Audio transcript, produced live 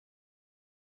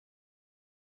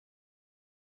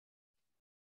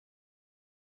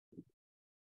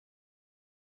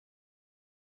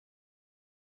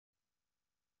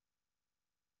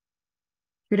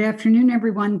Good afternoon,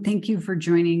 everyone. Thank you for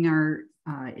joining our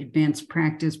Advanced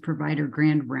Practice Provider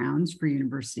Grand Rounds for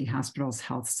University Hospitals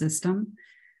Health System.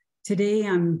 Today,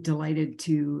 I'm delighted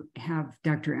to have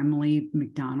Dr. Emily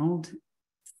McDonald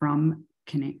from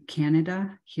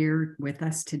Canada here with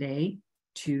us today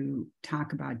to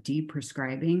talk about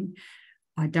deprescribing.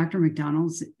 Dr.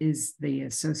 McDonald is the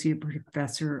Associate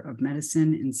Professor of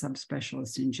Medicine and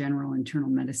Subspecialist in General Internal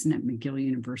Medicine at McGill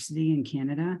University in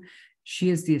Canada.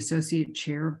 She is the Associate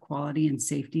Chair of Quality and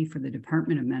Safety for the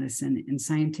Department of Medicine and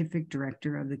Scientific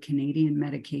Director of the Canadian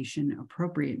Medication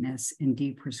Appropriateness and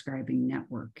Deprescribing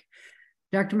Network.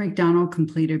 Dr. McDonald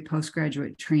completed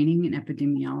postgraduate training in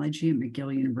epidemiology at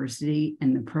McGill University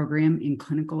and the program in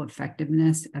clinical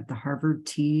effectiveness at the Harvard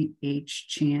T.H.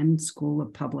 Chan School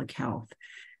of Public Health.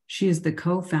 She is the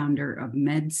co-founder of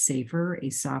MedSafer,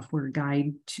 a software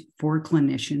guide for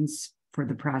clinicians for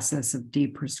the process of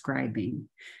deprescribing.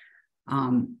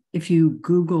 If you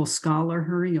Google Scholar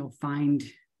her, you'll find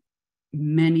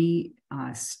many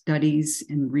studies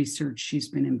and research she's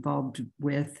been involved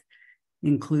with,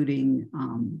 including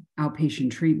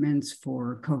outpatient treatments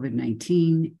for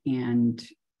COVID-19, and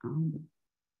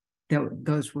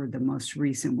those were the most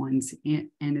recent ones,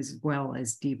 and as well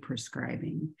as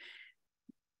deprescribing.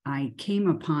 I came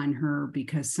upon her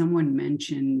because someone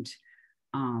mentioned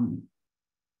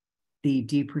the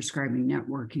Deprescribing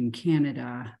Network in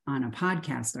Canada on a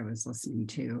podcast I was listening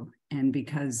to. And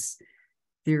because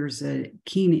there's a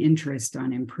keen interest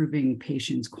on improving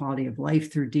patients' quality of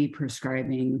life through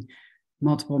deprescribing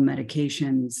multiple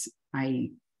medications,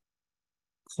 I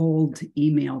cold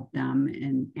emailed them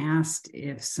and asked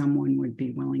if someone would be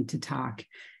willing to talk.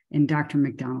 And Dr.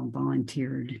 McDonald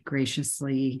volunteered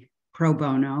graciously pro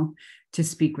bono to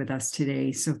speak with us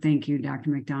today. So thank you,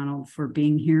 Dr. McDonald, for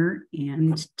being here,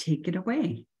 and take it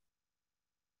away.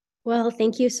 Well,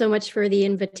 thank you so much for the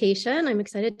invitation. I'm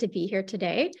excited to be here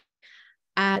today.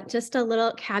 Just a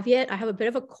little caveat, I have a bit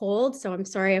of a cold, so I'm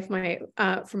sorry if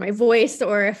for my voice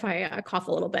or if I cough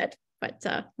a little bit, but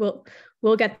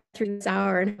we'll get through this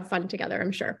hour and have fun together,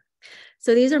 I'm sure.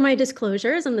 So these are my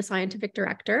disclosures. I'm the scientific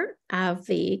director of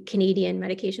the Canadian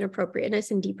Medication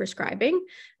Appropriateness and Deprescribing.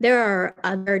 There are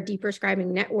other deprescribing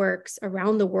networks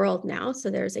around the world now. So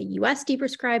there's a US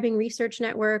Deprescribing Research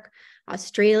Network,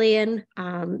 Australian.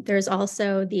 There's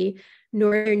also the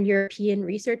Northern European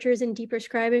Researchers in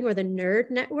Deprescribing, or the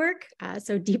NERD network.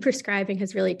 So deprescribing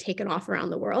has really taken off around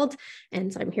the world.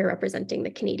 And so I'm here representing the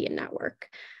Canadian network.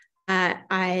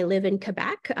 I live in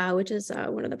Quebec, which is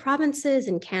one of the provinces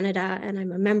in Canada, and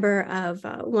I'm a member of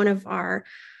one of our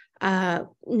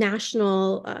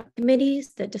national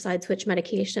committees that decides which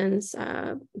medications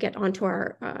get onto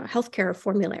our healthcare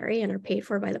formulary and are paid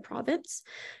for by the province.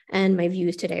 And my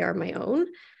views today are my own.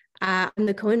 I'm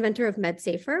the co-inventor of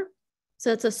MedSafer.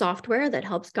 So it's a software that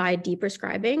helps guide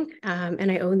deprescribing, and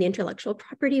I own the intellectual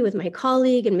property with my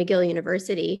colleague in McGill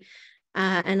University.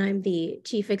 And I'm the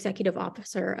Chief Executive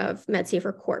Officer of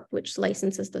MedSafer Corp, which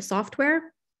licenses the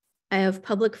software. I have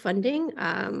public funding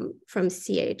from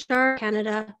CHR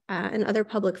Canada and other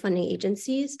public funding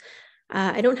agencies.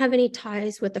 I don't have any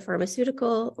ties with the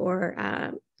pharmaceutical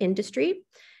or industry,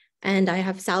 and I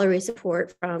have salary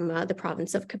support from the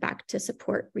province of Quebec to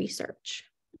support research.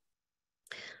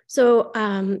 So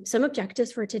some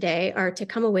objectives for today are to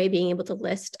come away being able to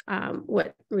list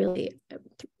what really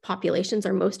populations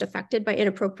are most affected by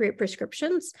inappropriate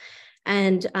prescriptions,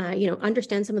 and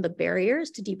understand some of the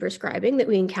barriers to deprescribing that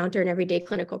we encounter in everyday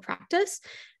clinical practice,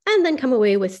 and then come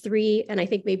away with 3, and I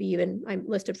think maybe even I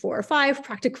listed 4 or 5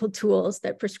 practical tools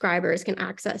that prescribers can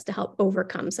access to help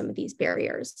overcome some of these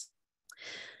barriers.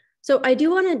 So I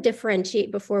do want to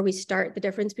differentiate before we start the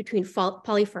difference between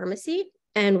polypharmacy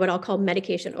and what I'll call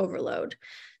medication overload.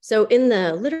 So in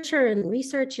the literature and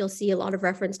research, you'll see a lot of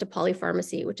reference to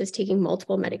polypharmacy, which is taking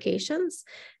multiple medications.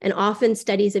 And often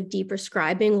studies of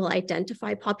deprescribing will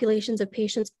identify populations of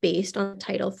patients based on the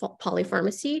title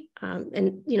polypharmacy.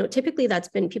 Typically that's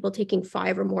been people taking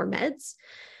 5 or more meds.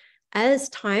 As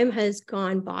time has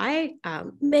gone by,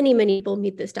 many people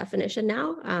meet this definition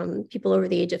now. People over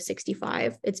the age of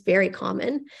 65, it's very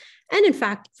common. And in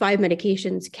fact, 5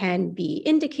 medications can be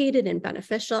indicated and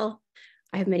beneficial.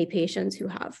 I have many patients who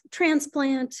have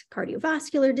transplant,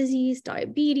 cardiovascular disease,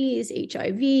 diabetes,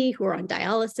 HIV, who are on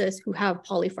dialysis, who have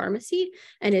polypharmacy,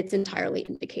 and it's entirely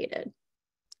indicated.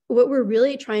 What we're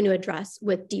really trying to address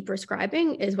with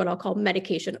deprescribing is what I'll call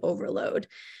medication overload.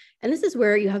 And this is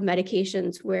where you have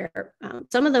medications where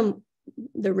some of them,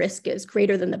 the risk is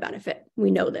greater than the benefit.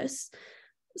 We know this.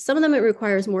 Some of them, it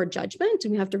requires more judgment,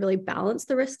 and we have to really balance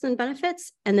the risks and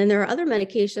benefits. And then there are other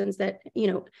medications that,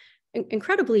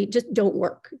 incredibly just don't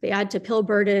work. They add to pill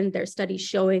burden. There's studies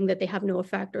showing that they have no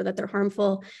effect or that they're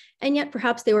harmful. And yet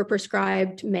perhaps they were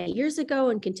prescribed many years ago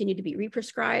and continue to be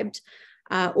represcribed.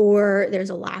 Or there's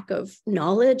a lack of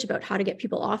knowledge about how to get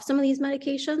people off some of these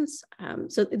medications.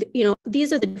 So,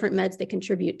 these are the different meds that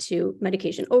contribute to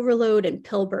medication overload and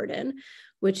pill burden,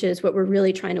 which is what we're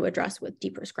really trying to address with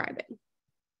deprescribing.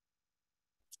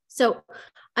 So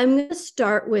I'm going to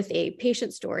start with a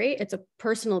patient story. It's a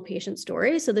personal patient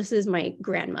story. So this is my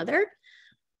grandmother.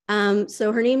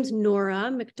 So her name's Nora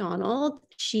McDonald.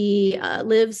 She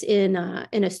lives in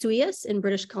Asturias in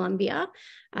British Columbia.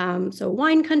 So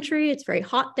wine country, it's very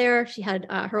hot there. She had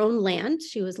her own land.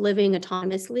 She was living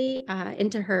autonomously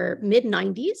into her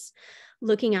mid-90s,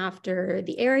 looking after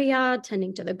the area,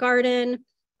 tending to the garden,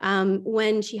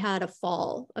 when she had a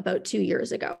fall about 2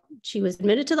 years ago. She was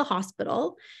admitted to the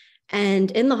hospital.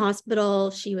 And in the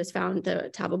hospital, she was found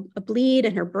to have a bleed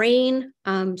in her brain.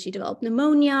 She developed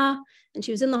pneumonia, and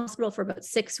she was in the hospital for about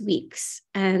 6 weeks.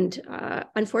 And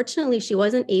unfortunately, she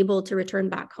wasn't able to return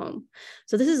back home.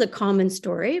 So this is a common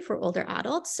story for older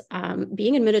adults.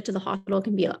 Being admitted to the hospital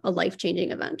can be a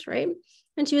life-changing event, right?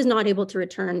 And she was not able to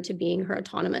return to being her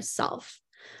autonomous self.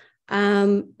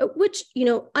 Which,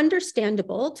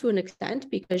 understandable to an extent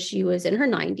because she was in her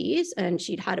 90s and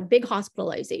she'd had a big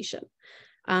hospitalization.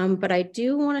 But I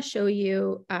do want to show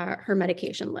you her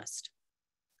medication list.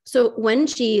 So when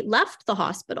she left the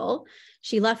hospital,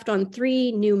 she left on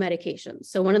 3 new medications.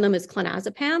 So one of them is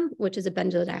clonazepam, which is a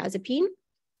benzodiazepine.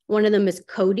 One of them is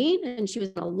codeine, and she was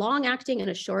in a long-acting and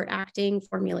a short-acting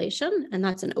formulation, and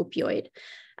that's an opioid.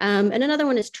 And another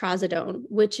one is trazodone,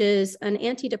 which is an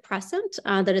antidepressant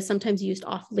that is sometimes used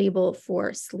off-label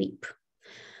for sleep.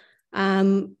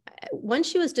 Once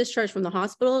she was discharged from the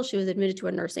hospital, she was admitted to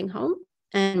a nursing home.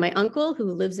 And my uncle,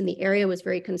 who lives in the area, was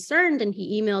very concerned, and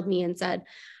he emailed me and said,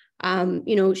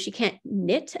 she can't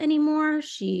knit anymore.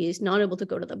 She's not able to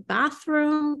go to the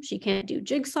bathroom. She can't do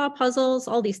jigsaw puzzles,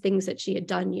 all these things that she had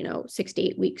done, 6 to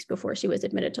 8 weeks before she was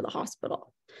admitted to the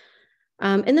hospital.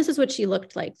 And this is what she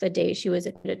looked like the day she was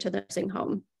admitted to the nursing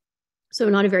home. So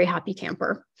not a very happy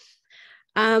camper.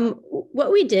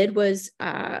 What we did was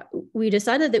we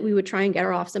decided that we would try and get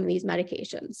her off some of these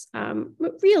medications,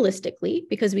 realistically,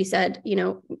 because we said,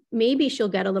 maybe she'll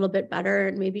get a little bit better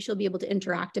and maybe she'll be able to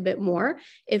interact a bit more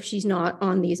if she's not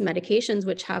on these medications,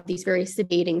 which have these very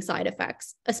sedating side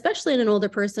effects, especially in an older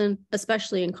person,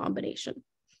 especially in combination.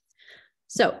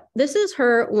 So this is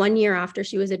her 1 year after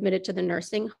she was admitted to the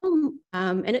nursing home.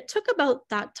 And it took about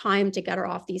that time to get her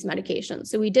off these medications.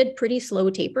 So we did pretty slow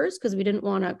tapers because we didn't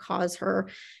want to cause her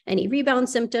any rebound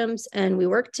symptoms. And we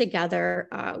worked together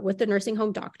with the nursing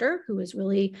home doctor, who was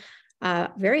really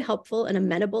very helpful and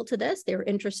amenable to this. They were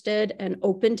interested and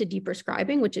open to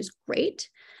deprescribing, which is great.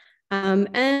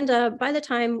 And by the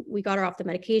time we got her off the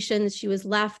medications, she was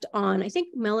left on, I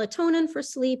think, melatonin for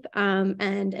sleep and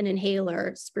an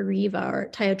inhaler, Spiriva or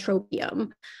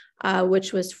tiotropium,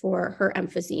 which was for her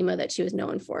emphysema that she was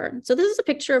known for. So this is a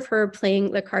picture of her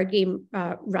playing the card game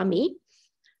Rummy,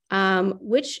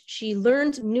 which she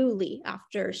learned newly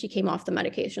after she came off the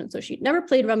medication. So she'd never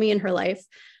played Rummy in her life,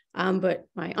 but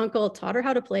my uncle taught her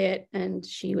how to play it, and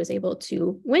she was able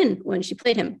to win when she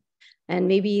played him. And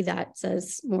maybe that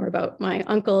says more about my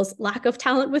uncle's lack of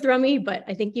talent with Rummy, but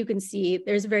I think you can see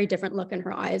there's a very different look in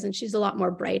her eyes, and she's a lot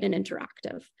more bright and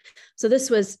interactive. So this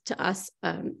was, to us,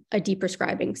 a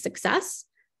deprescribing success.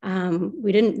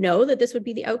 We didn't know that this would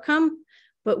be the outcome,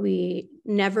 but we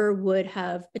never would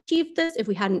have achieved this if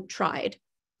we hadn't tried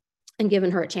and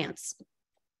given her a chance.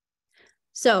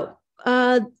 So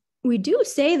we do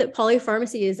say that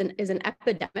polypharmacy is an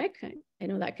epidemic. I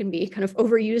know that can be kind of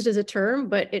overused as a term,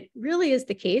 but it really is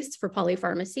the case for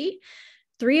polypharmacy.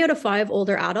 3 out of 5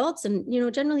 older adults, and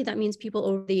generally that means people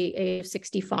over the age of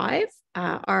 65,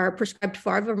 are prescribed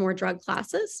 5 or more drug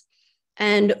classes.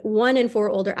 And 1 in 4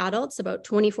 older adults, about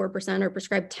 24%, are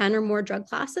prescribed 10 or more drug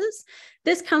classes.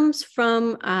 This comes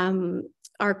from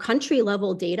our country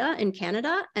level data in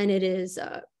Canada, and it is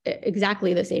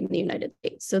exactly the same in the United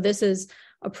States. So this is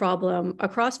a problem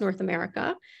across North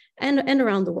America and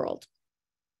around the world.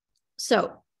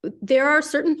 So there are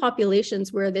certain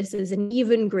populations where this is an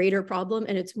even greater problem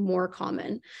and it's more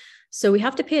common. So we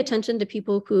have to pay attention to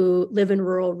people who live in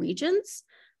rural regions.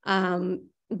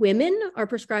 Women are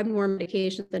prescribed more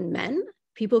medication than men,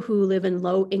 people who live in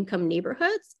low income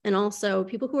neighborhoods, and also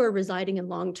people who are residing in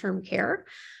long-term care.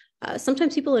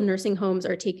 Sometimes people in nursing homes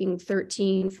are taking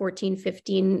 13, 14,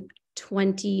 15,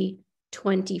 20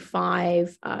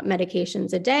 25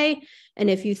 medications a day. And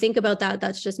if you think about that,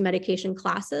 that's just medication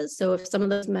classes. So if some of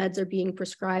those meds are being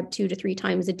prescribed 2 to 3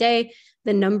 times a day,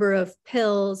 the number of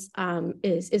pills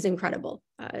is incredible.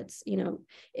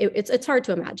 It's hard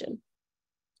to imagine.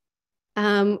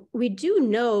 We do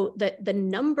know that the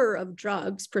number of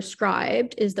drugs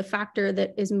prescribed is the factor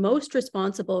that is most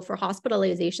responsible for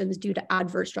hospitalizations due to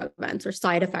adverse drug events or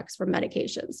side effects from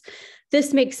medications.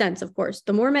 This makes sense, of course.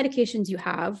 The more medications you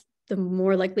have, the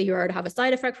more likely you are to have a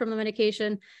side effect from the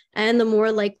medication, and the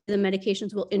more likely the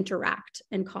medications will interact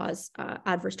and cause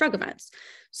adverse drug events.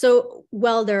 So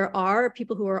while there are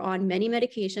people who are on many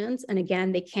medications, and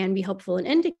again, they can be helpful and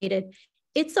indicated,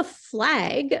 it's a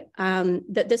flag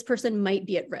that this person might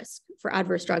be at risk for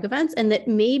adverse drug events, and that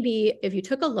maybe if you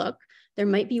took a look, there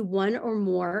might be one or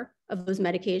more of those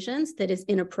medications that is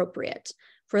inappropriate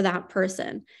for that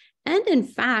person. And in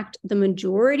fact, the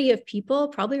majority of people,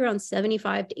 probably around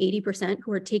 75 to 80%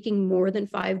 who are taking more than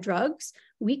 5 drugs,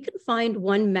 we can find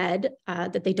one med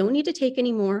that they don't need to take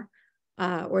anymore,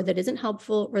 or that isn't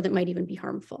helpful, or that might even be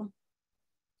harmful.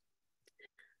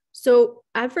 So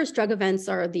adverse drug events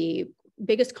are the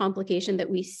biggest complication that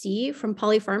we see from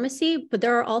polypharmacy, but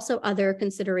there are also other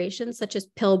considerations such as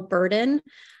pill burden,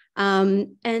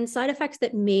 and side effects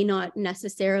that may not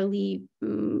necessarily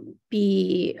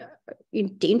be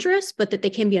dangerous, but that they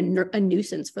can be a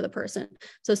nuisance for the person.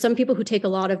 So some people who take a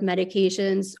lot of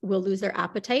medications will lose their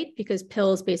appetite because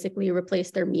pills basically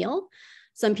replace their meal.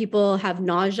 Some people have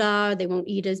nausea, they won't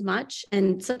eat as much.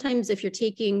 And sometimes if you're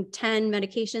taking 10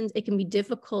 medications, it can be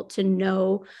difficult to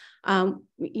know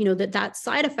that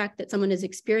side effect that someone is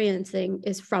experiencing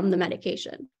is from the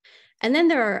medication. And then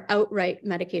there are outright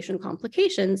medication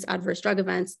complications, adverse drug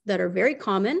events that are very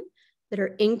common, that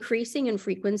are increasing in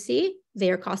frequency. They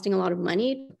are costing a lot of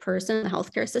money to the person, the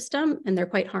healthcare system, and they're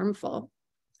quite harmful.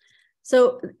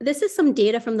 So this is some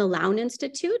data from the Lown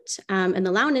Institute, and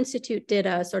the Lown Institute did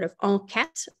a sort of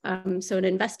enquête, so an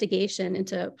investigation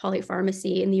into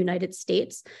polypharmacy in the United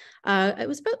States. It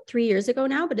was about 3 years ago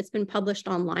now, but it's been published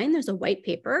online. There's a white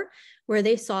paper where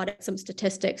they sought out some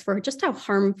statistics for just how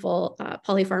harmful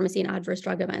polypharmacy and adverse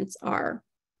drug events are.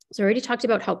 So I already talked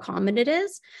about how common it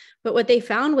is, but what they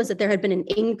found was that there had been an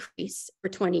increase for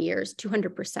 20 years,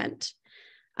 200%.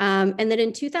 And that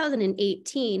in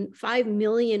 2018, 5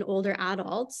 million older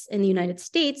adults in the United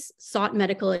States sought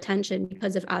medical attention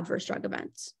because of adverse drug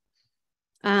events.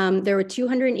 There were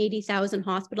 280,000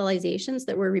 hospitalizations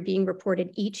that were being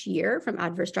reported each year from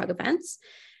adverse drug events.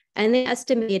 And they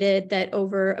estimated that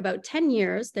over about 10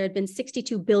 years, there had been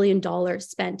 $62 billion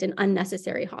spent in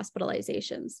unnecessary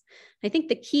hospitalizations. I think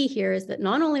the key here is that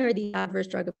not only are these adverse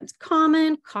drug events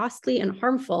common, costly, and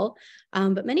harmful,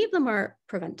 but many of them are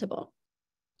preventable.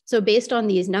 So based on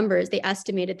these numbers, they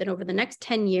estimated that over the next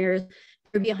 10 years, there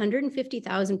would be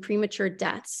 150,000 premature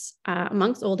deaths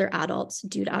amongst older adults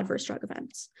due to adverse drug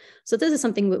events. So this is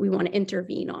something that we want to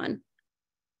intervene on.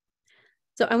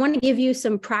 So I want to give you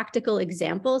some practical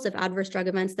examples of adverse drug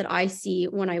events that I see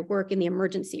when I work in the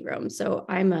emergency room. So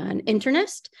I'm an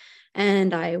internist,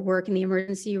 and I work in the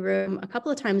emergency room a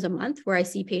couple of times a month where I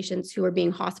see patients who are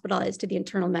being hospitalized to the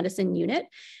internal medicine unit.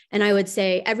 And I would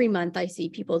say every month I see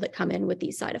people that come in with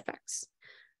these side effects.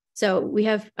 So we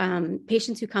have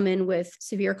patients who come in with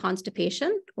severe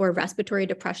constipation or respiratory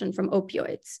depression from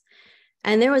opioids.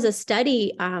 And there was a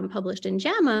study published in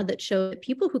JAMA that showed that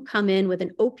people who come in with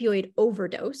an opioid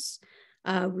overdose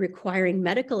requiring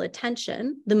medical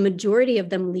attention, the majority of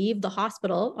them leave the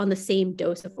hospital on the same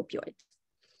dose of opioids.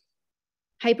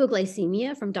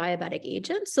 Hypoglycemia from diabetic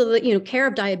agents. So the care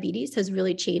of diabetes has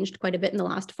really changed quite a bit in the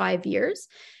last 5 years.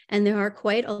 And there are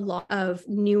quite a lot of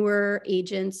newer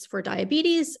agents for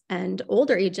diabetes and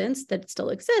older agents that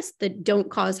still exist that don't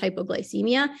cause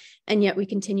hypoglycemia. And yet we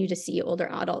continue to see older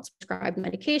adults prescribed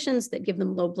medications that give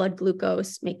them low blood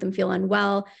glucose, make them feel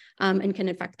unwell, and can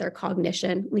affect their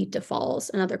cognition, lead to falls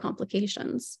and other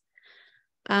complications.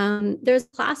 There's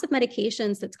a class of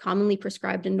medications that's commonly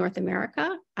prescribed in North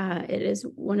America. It is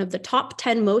one of the top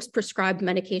 10 most prescribed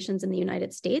medications in the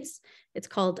United States. They're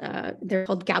called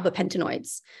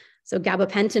gabapentinoids. So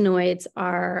gabapentinoids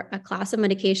are a class of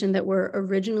medication that were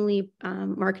originally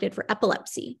marketed for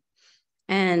epilepsy.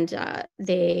 And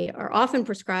they are often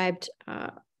prescribed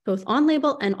both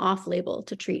on-label and off-label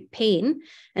to treat pain.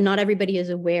 And not everybody is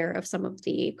aware of some of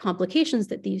the complications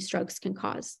that these drugs can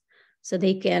cause. So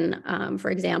they can, for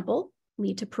example,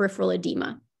 lead to peripheral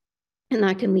edema, and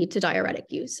that can lead to diuretic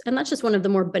use. And that's just one of the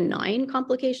more benign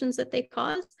complications that they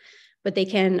cause, but they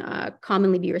can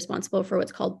commonly be responsible for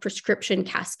what's called prescription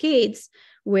cascades,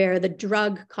 where the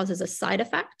drug causes a side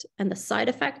effect and the side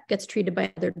effect gets treated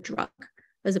by another drug.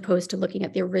 as opposed to looking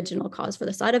at the original cause for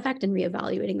the side effect and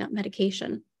reevaluating that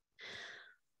medication.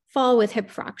 Fall with hip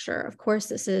fracture. Of course,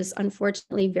 this is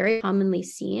unfortunately very commonly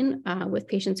seen with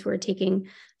patients who are taking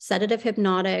sedative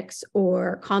hypnotics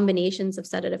or combinations of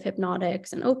sedative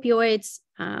hypnotics and opioids.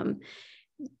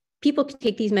 People can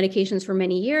take these medications for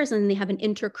many years and they have an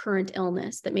intercurrent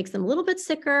illness that makes them a little bit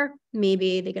sicker.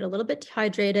 Maybe they get a little bit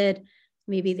dehydrated.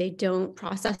 Maybe they don't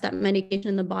process that medication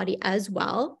in the body as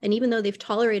well. And even though they've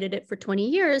tolerated it for 20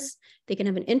 years, they can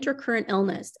have an intercurrent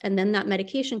illness. And then that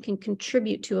medication can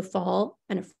contribute to a fall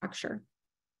and a fracture.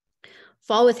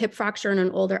 Fall with hip fracture in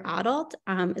an older adult,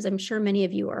 as I'm sure many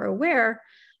of you are aware,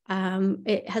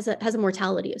 it has a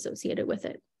mortality associated with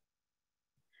it.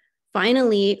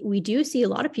 Finally, we do see a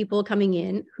lot of people coming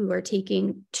in who are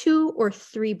taking 2 or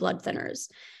 3 blood thinners.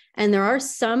 And there are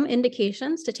some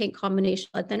indications to take combination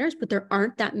blood thinners, but there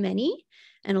aren't that many.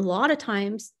 And a lot of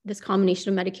times this combination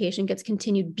of medication gets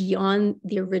continued beyond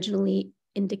the originally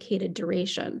indicated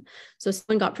duration. So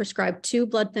someone got prescribed 2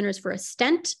 blood thinners for a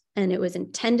stent, and it was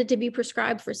intended to be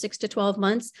prescribed for 6 to 12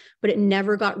 months, but it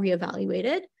never got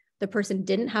reevaluated. The person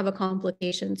didn't have a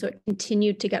complication, so it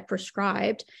continued to get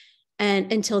prescribed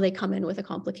and until they come in with a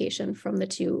complication from the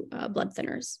 2 blood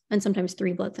thinners, and sometimes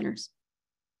 3 blood thinners.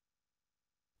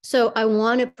 So I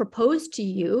want to propose to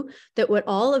you that what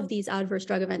all of these adverse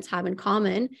drug events have in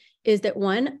common is that,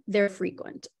 one, they're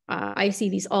frequent. I see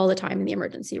these all the time in the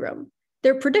emergency room.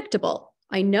 They're predictable.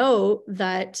 I know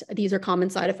that these are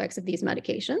common side effects of these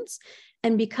medications.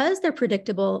 And because they're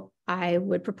predictable, I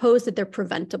would propose that they're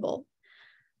preventable.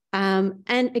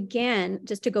 And again,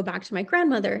 just to go back to my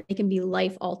grandmother, they can be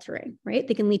life-altering, right?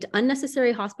 They can lead to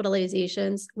unnecessary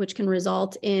hospitalizations, which can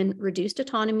result in reduced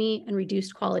autonomy and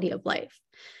reduced quality of life.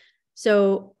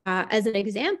 So as an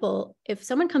example, if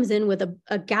someone comes in with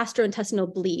a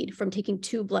gastrointestinal bleed from taking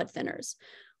 2 blood thinners,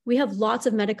 we have lots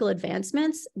of medical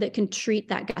advancements that can treat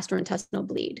that gastrointestinal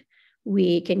bleed.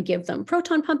 We can give them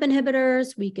proton pump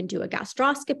inhibitors. We can do a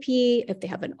gastroscopy. If they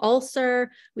have an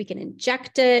ulcer, we can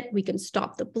inject it. We can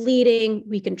stop the bleeding.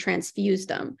 We can transfuse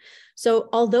them. So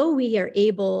although we are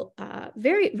able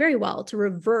very, very well to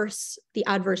reverse the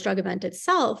adverse drug event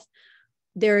itself,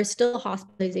 there is still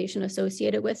hospitalization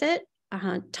associated with it,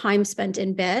 time spent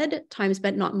in bed, time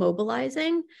spent not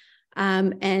mobilizing.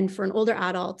 And for an older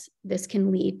adult, this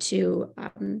can lead to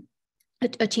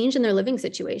a change in their living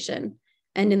situation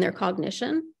and in their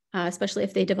cognition, especially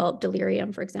if they develop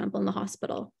delirium, for example, in the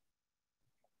hospital.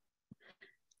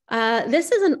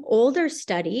 This is an older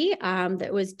study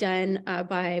that was done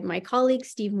by my colleagues,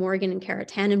 Steve Morgan and Kara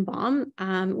Tannenbaum,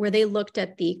 where they looked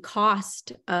at the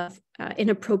cost of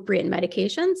inappropriate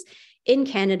medications in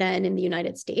Canada and in the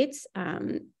United States.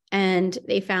 And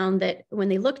they found that when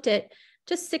they looked at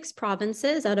just 6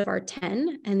 provinces out of our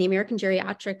 10 and the American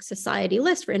Geriatric Society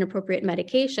list for inappropriate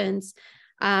medications,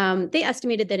 they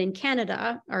estimated that in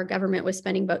Canada, our government was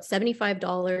spending about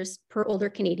 $75 per older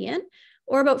Canadian,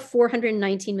 or about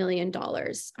 $419 million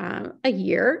a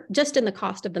year, just in the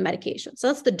cost of the medication. So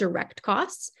that's the direct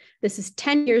costs. This is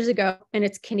 10 years ago, and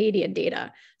it's Canadian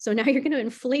data. So now you're going to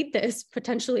inflate this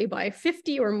potentially by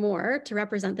 50 or more to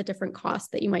represent the different costs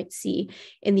that you might see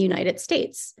in the United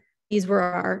States. These were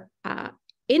our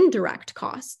indirect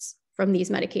costs from these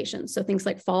medications. So things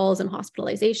like falls and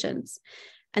hospitalizations.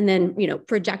 And then,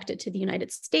 projected to the United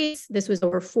States, this was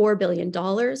over $4 billion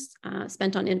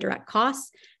spent on indirect costs.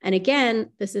 And again,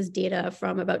 this is data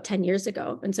from about 10 years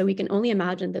ago. And so we can only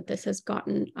imagine that this has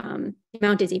gotten, the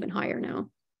amount is even higher now.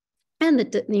 And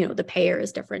the payer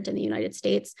is different in the United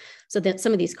States, so that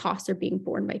some of these costs are being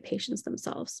borne by patients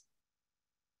themselves.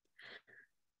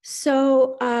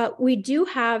 So we do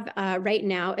have right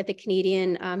now at the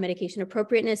Canadian Medication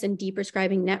Appropriateness and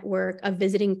Deprescribing Network a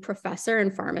visiting professor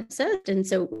and pharmacist. And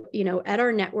so, at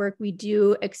our network, we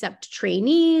do accept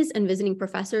trainees and visiting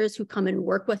professors who come and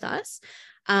work with us.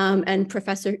 And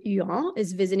Professor Huon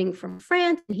is visiting from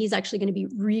France, and he's actually going to be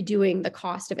redoing the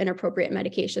cost of inappropriate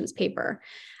medications paper.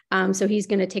 So he's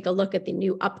going to take a look at the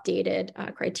new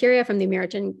updated criteria from the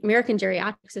American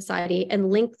Geriatric Society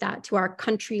and link that to our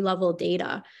country level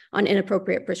data on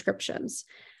inappropriate prescriptions.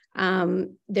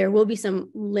 There will be some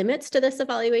limits to this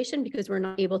evaluation because we're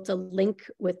not able to link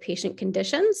with patient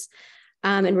conditions.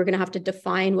 And we're going to have to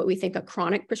define what we think a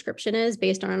chronic prescription is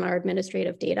based on our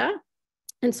administrative data.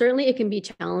 And certainly it can be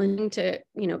challenging to,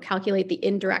 calculate the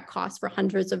indirect costs for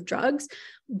hundreds of drugs.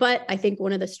 But I think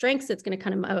one of the strengths that's going to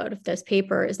come out of this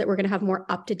paper is that we're going to have more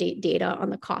up-to-date data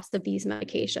on the cost of these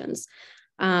medications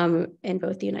in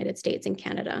both the United States and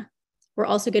Canada. We're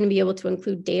also going to be able to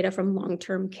include data from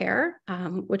long-term care,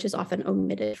 which is often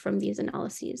omitted from these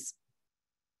analyses.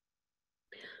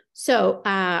 So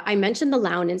I mentioned the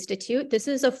Lown Institute. This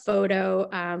is a photo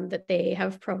that they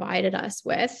have provided us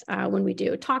with when we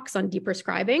do talks on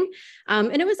deprescribing.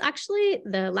 And it was actually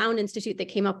the Lown Institute that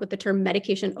came up with the term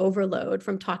medication overload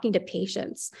from talking to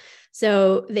patients.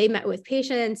 So they met with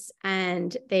patients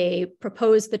and they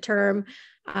proposed the term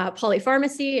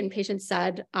polypharmacy, and patients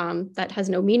said, that has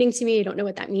no meaning to me. I don't know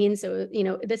what that means. So,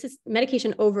 this is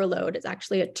medication overload. It's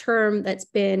actually a term that's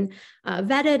been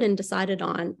vetted and decided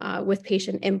on with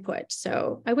patient input.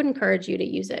 So I would encourage you to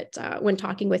use it when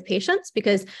talking with patients,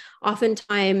 because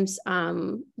oftentimes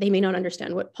they may not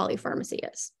understand what polypharmacy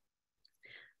is.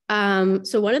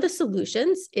 So one of the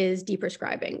solutions is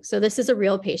deprescribing. So this is a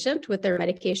real patient with their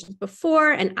medications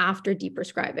before and after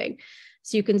deprescribing.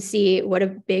 So you can see what a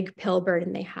big pill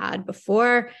burden they had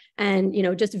before. And,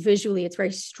 just visually, it's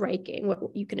very striking what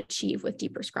you can achieve with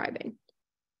deprescribing.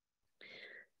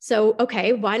 So,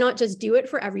 okay, why not just do it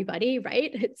for everybody,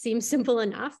 right? It seems simple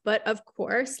enough, but of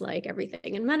course, like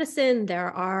everything in medicine, there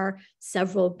are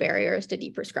several barriers to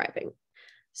deprescribing.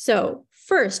 So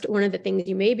first, one of the things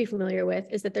you may be familiar with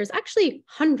is that there's actually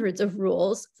hundreds of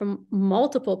rules from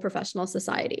multiple professional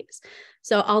societies.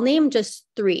 So I'll name just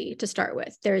 3 to start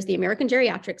with. There's the American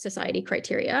Geriatric Society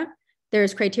criteria.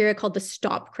 There's criteria called the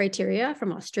STOP criteria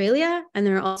from Australia, and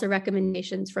there are also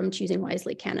recommendations from Choosing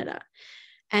Wisely Canada.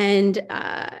 And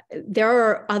there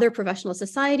are other professional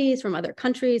societies from other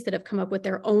countries that have come up with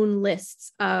their own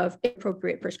lists of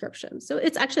inappropriate prescriptions. So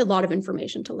it's actually a lot of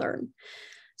information to learn.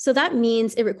 So that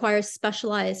means it requires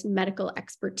specialized medical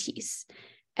expertise.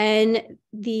 And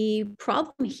the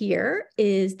problem here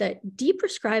is that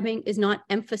deprescribing is not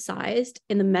emphasized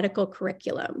in the medical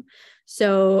curriculum.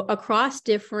 So across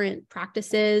different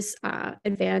practices,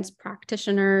 advanced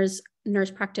practitioners,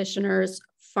 nurse practitioners,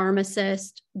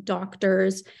 pharmacists,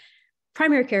 doctors,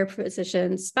 primary care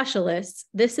physicians, specialists,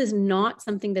 this is not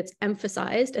something that's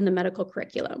emphasized in the medical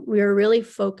curriculum. We are really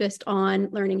focused on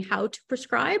learning how to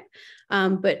prescribe,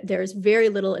 but there's very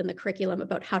little in the curriculum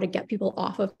about how to get people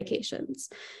off of medications.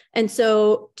 And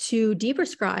so to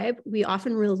deprescribe, we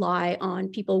often rely on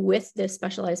people with this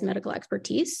specialized medical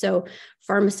expertise. So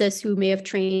pharmacists who may have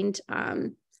trained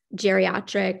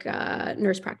geriatric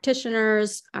nurse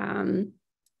practitioners,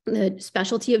 the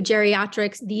specialty of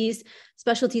geriatrics, these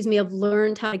specialties may have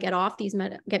learned how to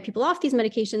get people off these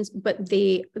medications, but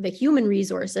the human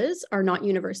resources are not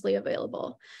universally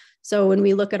available. So when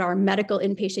we look at our medical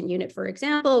inpatient unit, for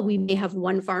example, we may have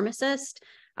one pharmacist.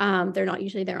 They're not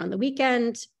usually there on the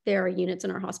weekend. There are units in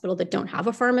our hospital that don't have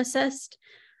a pharmacist.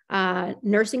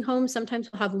 Nursing homes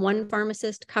sometimes will have one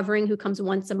pharmacist covering who comes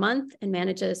once a month and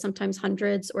manages sometimes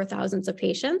hundreds or thousands of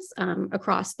patients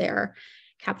across their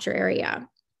capture area.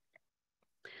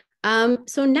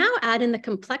 So now add in the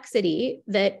complexity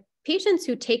that patients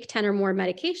who take 10 or more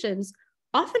medications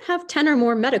often have 10 or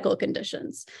more medical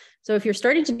conditions. So if you're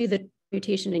starting to do the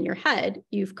mutation in your head,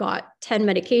 you've got 10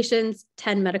 medications,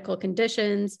 10 medical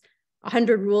conditions,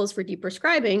 100 rules for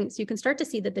deprescribing. So you can start to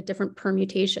see that the different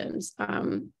permutations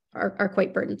are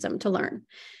quite burdensome to learn.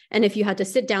 And if you had to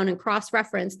sit down and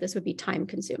cross-reference, this would be time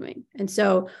consuming. And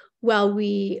so while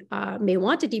we may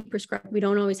want to deprescribe, we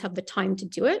don't always have the time to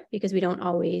do it because we don't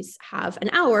always have an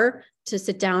hour to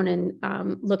sit down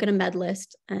and look at a med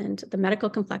list and the medical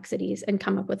complexities and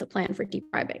come up with a plan for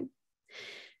deprescribing.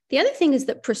 The other thing is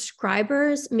that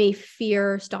prescribers may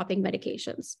fear stopping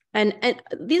medications. And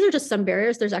these are just some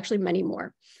barriers. There's actually many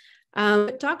more.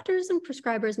 Doctors and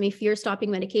prescribers may fear stopping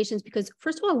medications because,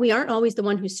 first of all, we aren't always the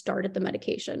one who started the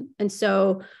medication. And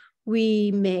so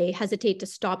we may hesitate to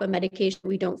stop a medication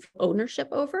we don't feel ownership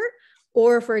over.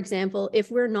 Or, for example,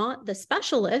 if we're not the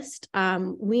specialist,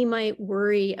 we might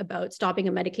worry about stopping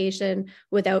a medication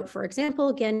without, for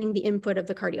example, getting the input of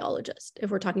the cardiologist,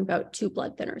 if we're talking about 2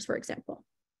 blood thinners, for example.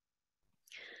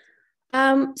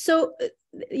 So,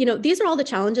 these are all the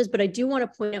challenges, but I do want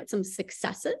to point out some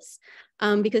successes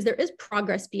because there is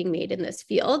progress being made in this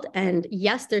field. And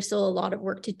yes, there's still a lot of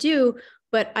work to do,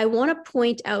 but I want to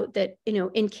point out that,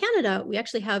 in Canada, we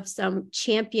actually have some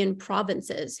champion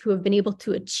provinces who have been able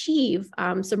to achieve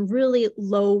some really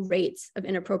low rates of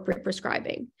inappropriate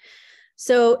prescribing.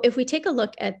 So if we take a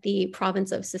look at the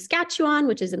province of Saskatchewan,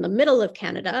 which is in the middle of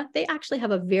Canada, they actually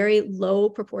have a very low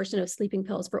proportion of sleeping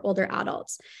pills for older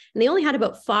adults. And they only had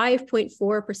about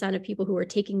 5.4% of people who were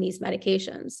taking these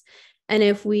medications. And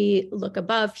if we look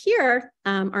above here,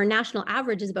 our national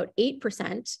average is about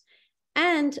 8%.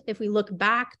 And if we look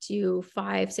back to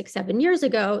 5, 6, 7 years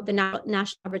ago, the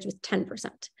national average was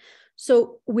 10%.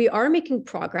 So we are making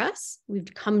progress.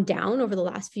 We've come down over the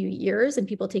last few years in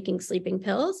people taking sleeping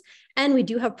pills. And we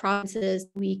do have provinces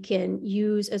we can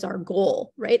use as our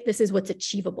goal, right? This is what's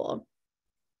achievable.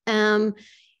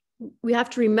 we have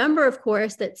to remember, of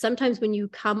course, that sometimes when you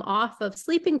come off of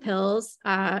sleeping pills,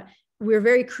 we're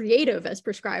very creative as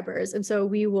prescribers. And so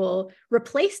we will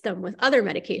replace them with other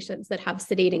medications that have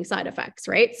sedating side effects,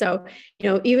 right? So,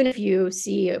 even if you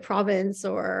see a province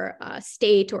or a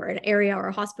state or an area or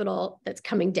a hospital that's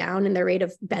coming down in their rate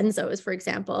of benzos, for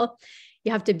example,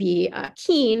 you have to be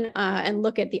keen and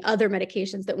look at the other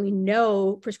medications that we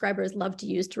know prescribers love to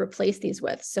use to replace these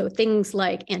with. So things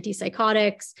like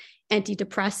antipsychotics,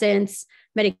 antidepressants,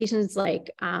 medications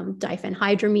like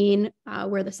diphenhydramine,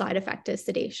 where the side effect is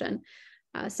sedation.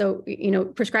 So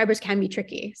prescribers can be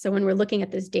tricky. So when we're looking at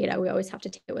this data, we always have to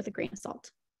take it with a grain of salt.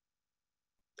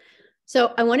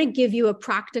 So I want to give you a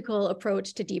practical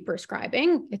approach to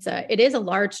deprescribing. It is a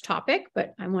large topic,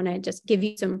 but I want to just give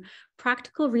you some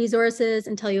practical resources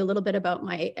and tell you a little bit about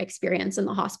my experience in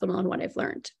the hospital and what I've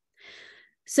learned.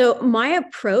 So my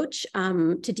approach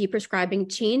to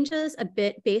deprescribing changes a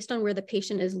bit based on where the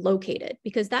patient is located,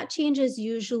 because that changes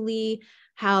usually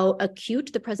how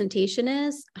acute the presentation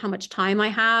is, how much time I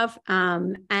have,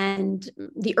 and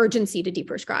the urgency to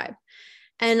deprescribe.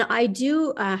 And I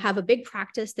do have a big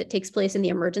practice that takes place in the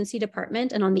emergency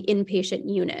department and on the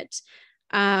inpatient unit,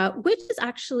 which is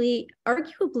actually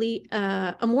arguably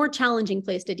a more challenging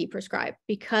place to deprescribe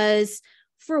because,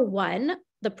 for one,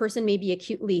 the person may be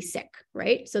acutely sick,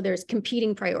 right? So there's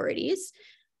competing priorities.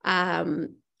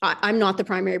 I'm not the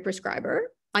primary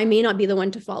prescriber. I may not be the one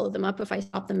to follow them up if I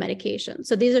stop the medication.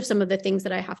 So these are some of the things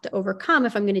that I have to overcome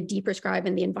if I'm going to deprescribe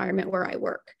in the environment where I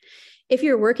work. If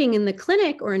you're working in the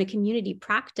clinic or in a community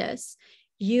practice,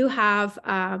 you have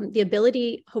the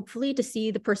ability, hopefully, to see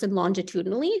the person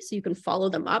longitudinally, so you can follow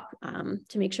them up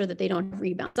to make sure that they don't have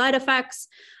rebound side effects.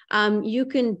 You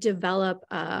can develop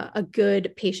a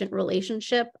good patient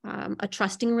relationship, a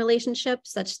trusting relationship,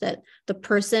 such that the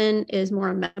person is more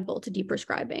amenable to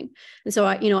deprescribing. And so,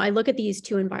 I look at these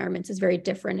two environments as very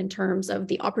different in terms of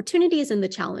the opportunities and the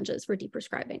challenges for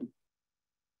deprescribing.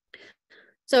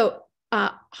 So,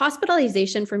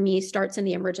 hospitalization for me starts in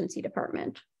the emergency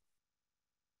department.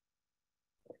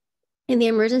 In the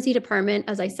emergency department,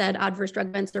 as I said, adverse drug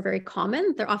events are very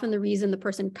common. They're often the reason the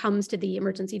person comes to the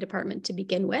emergency department to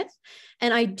begin with.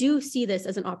 And I do see this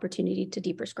as an opportunity to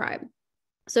deprescribe.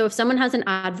 So if someone has an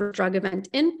adverse drug event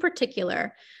in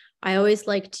particular, I always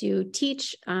like to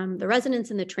teach the residents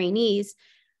and the trainees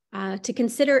to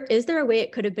consider, is there a way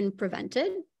it could have been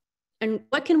prevented? And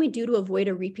what can we do to avoid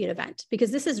a repeat event?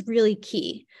 Because this is really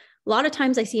key. A lot of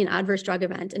times I see an adverse drug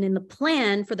event, and in the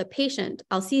plan for the patient,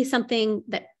 I'll see something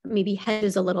that maybe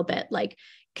hedges a little bit, like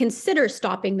consider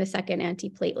stopping the second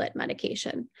antiplatelet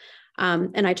medication.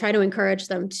 And I try to encourage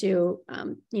them to,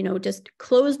 just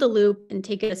close the loop and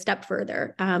take it a step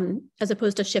further, as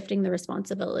opposed to shifting the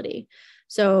responsibility.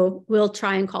 So we'll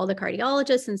try and call the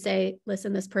cardiologist and say,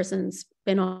 listen, this person's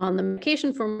been on the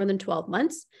medication for more than 12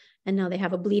 months, and now they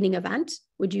have a bleeding event.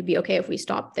 Would you be okay if we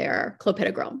stop their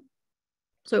clopidogrel?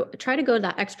 So try to go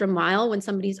that extra mile when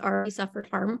somebody's already suffered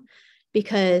harm,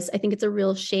 because I think it's a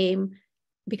real shame,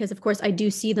 because of course I do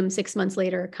see them 6 months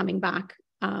later coming back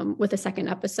with a second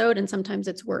episode, and sometimes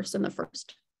it's worse than the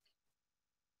first.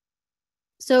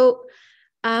 So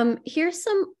here's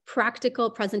some practical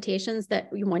presentations that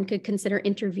one could consider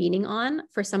intervening on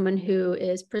for someone who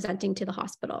is presenting to the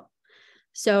hospital.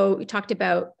 So we talked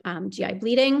about GI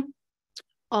bleeding.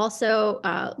 Also,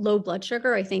 low blood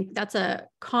sugar. I think that's a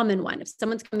common one. If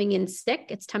someone's coming in sick,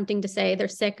 it's tempting to say they're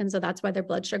sick, and so that's why their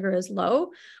blood sugar is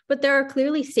low. But there are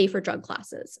clearly safer drug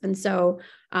classes. And so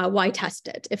why test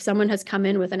it? If someone has come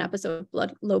in with an episode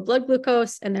of low blood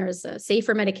glucose, and there's a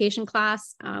safer medication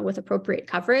class with appropriate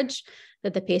coverage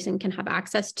that the patient can have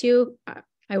access to,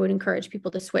 I would encourage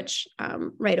people to switch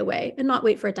right away and not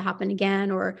wait for it to happen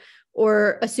again,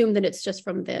 or assume that it's just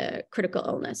from the critical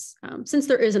illness, since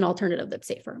there is an alternative that's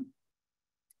safer.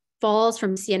 Falls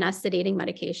from CNS sedating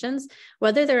medications,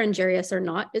 whether they're injurious or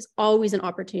not, is always an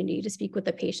opportunity to speak with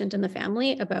the patient and the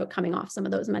family about coming off some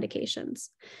of those medications.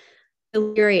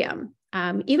 Delirium.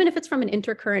 Even if it's from an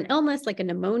intercurrent illness like a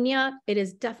pneumonia, it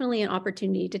is definitely an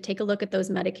opportunity to take a look at those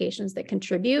medications that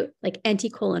contribute, like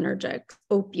anticholinergics,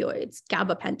 opioids,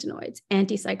 gabapentinoids,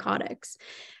 antipsychotics.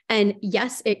 And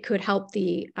yes, it could help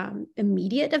the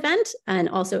immediate event, and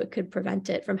also it could prevent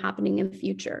it from happening in the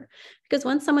future. Because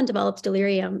once someone develops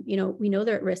delirium, we know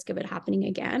they're at risk of it happening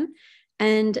again.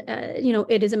 And,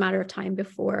 it is a matter of time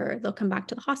before they'll come back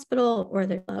to the hospital or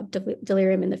they'll have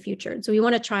delirium in the future. And so we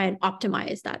want to try and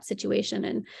optimize that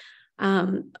situation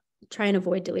and try and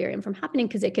avoid delirium from happening,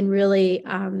 because it can really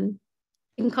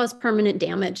it can cause permanent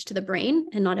damage to the brain,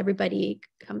 and not everybody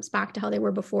comes back to how they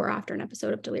were before or after an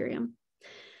episode of delirium.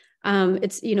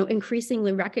 It's,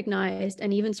 increasingly recognized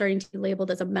and even starting to be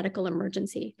labeled as a medical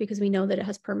emergency because we know that it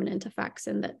has permanent effects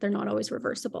and that they're not always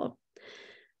reversible.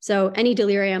 So any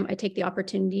delirium, I take the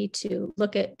opportunity to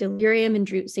look at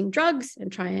delirium-inducing drugs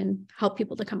and try and help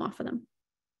people to come off of them.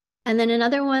 And then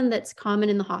another one that's common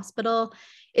in the hospital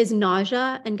is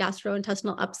nausea and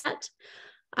gastrointestinal upset.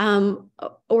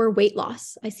 Or weight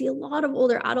loss. I see a lot of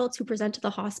older adults who present to the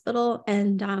hospital,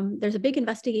 and there's a big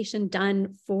investigation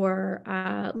done for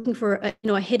looking for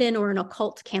a hidden or an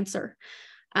occult cancer.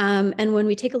 And when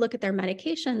we take a look at their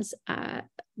medications,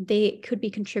 they could be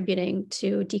contributing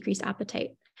to decreased appetite.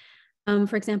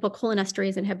 For example,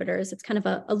 cholinesterase inhibitors, it's kind of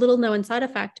a little known side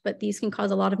effect, but these can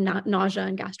cause a lot of nausea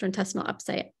and gastrointestinal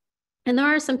upset. And there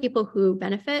are some people who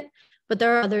benefit, but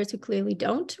there are others who clearly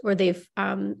don't, or they've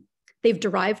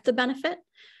derived the benefit.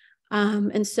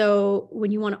 And so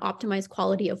when you want to optimize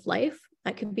quality of life,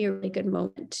 that could be a really good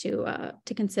moment to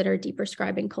consider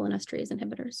deprescribing cholinesterase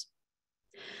inhibitors.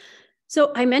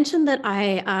 So I mentioned that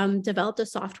I developed a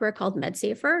software called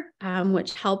MedSafer,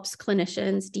 which helps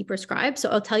clinicians deprescribe. So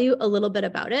I'll tell you a little bit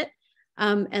about it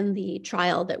and the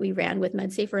trial that we ran with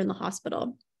MedSafer in the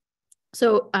hospital.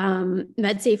 So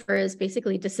MedSafer is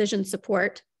basically decision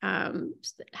support,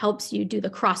 helps you do the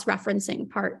cross-referencing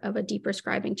part of a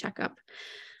deprescribing checkup.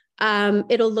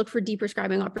 It'll look for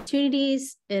deprescribing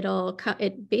opportunities.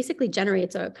 It basically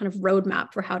generates a kind of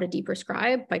roadmap for how to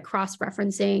deprescribe by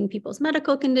cross-referencing people's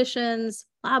medical conditions,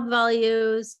 lab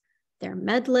values, their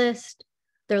med list,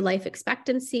 their life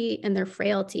expectancy, and their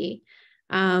frailty.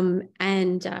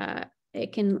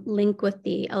 It can link with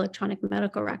the electronic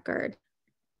medical record.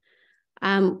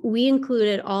 We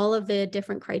included all of the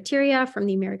different criteria from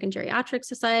the American Geriatric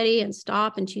Society and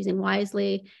STOP and Choosing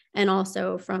Wisely, and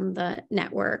also from the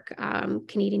network,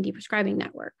 Canadian Deprescribing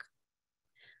Network.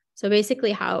 So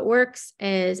basically how it works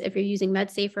is if you're using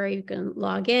MedSafer, you can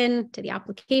log in to the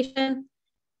application,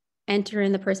 enter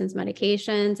in the person's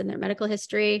medications and their medical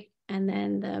history, and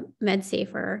then the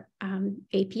MedSafer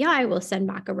API will send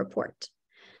back a report.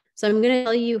 So I'm going to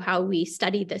tell you how we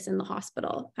studied this in the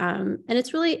hospital. And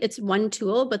it's one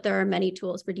tool, but there are many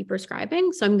tools for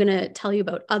deprescribing. So I'm going to tell you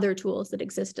about other tools that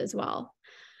exist as well.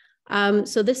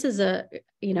 So this is a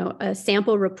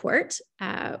sample report.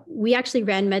 We actually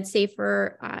ran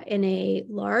MedSafer in a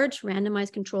large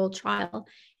randomized controlled trial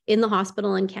in the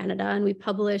hospital in Canada. And we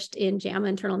published in JAMA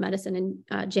Internal Medicine in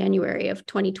January of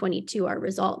 2022, our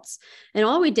results. And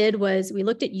all we did was we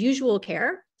looked at usual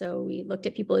care. So we looked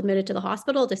at people admitted to the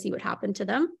hospital to see what happened to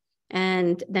them.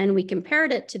 And then we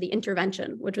compared it to the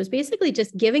intervention, which was basically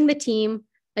just giving the team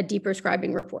a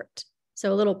deprescribing report.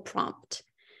 So a little prompt.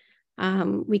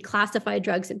 We classified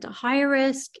drugs into high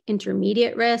risk,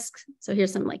 intermediate risk. So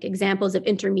here's some examples of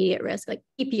intermediate risk, like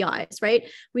PPIs, right?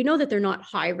 We know that they're not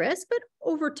high risk, but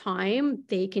over time,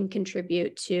 they can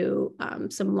contribute to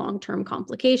some long-term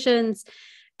complications.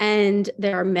 And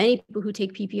there are many people who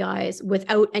take PPIs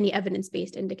without any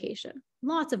evidence-based indication.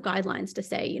 Lots of guidelines to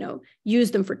say,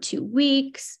 use them for 2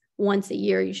 weeks, once a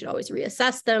year, you should always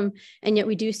reassess them. And yet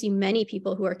we do see many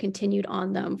people who are continued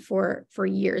on them for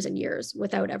years and years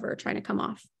without ever trying to come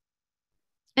off.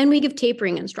 And we give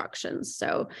tapering instructions.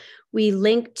 So we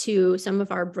link to some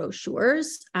of our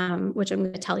brochures, which I'm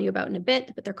going to tell you about in a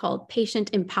bit, but they're called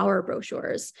Patient Empower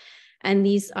brochures. And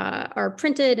these are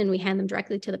printed and we hand them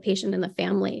directly to the patient and the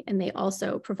family. And they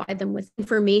also provide them with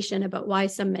information about why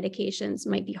some medications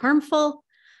might be harmful.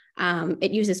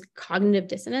 It uses cognitive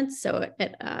dissonance. So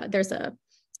there's a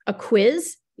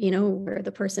quiz, where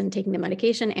the person taking the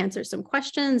medication answers some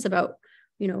questions about,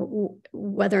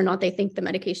 whether or not they think the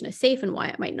medication is safe and why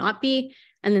it might not be.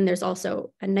 And then there's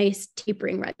also a nice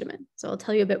tapering regimen. So I'll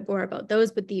tell you a bit more about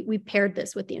those, but we paired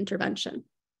this with the intervention.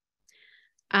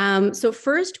 So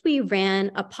first we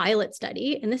ran a pilot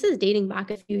study, and this is dating back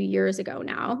a few years ago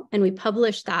now, and we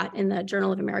published that in the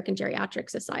Journal of American Geriatric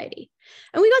Society.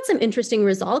 And we got some interesting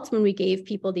results when we gave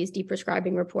people these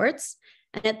deprescribing reports.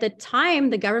 And at the time,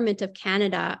 the government of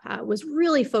Canada was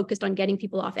really focused on getting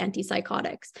people off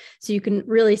antipsychotics. So you can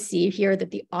really see here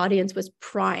that the audience was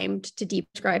primed to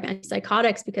deprescribe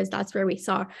antipsychotics because that's where we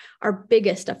saw our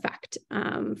biggest effect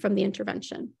from the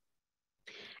intervention.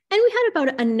 And we had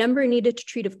about a number needed to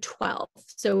treat of 12.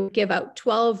 So we give out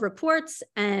 12 reports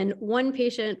and one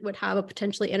patient would have a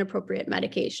potentially inappropriate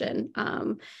medication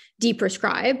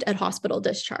deprescribed at hospital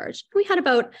discharge. We had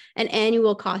about an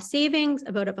annual cost savings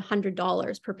about of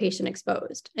 $100 per patient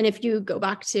exposed. And if you go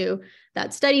back to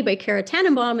that study by Kara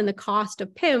Tannenbaum and the cost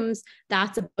of PIMS,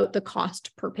 that's about the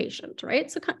cost per patient, right?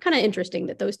 So kind of interesting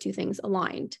that those two things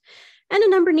aligned. And a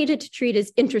number needed to treat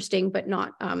is interesting, but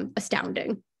not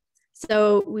astounding.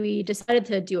 So we decided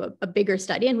to do a bigger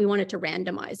study, and we wanted to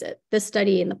randomize it. This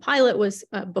study in the pilot was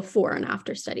before and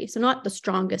after study, so not the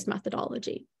strongest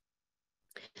methodology.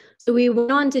 So we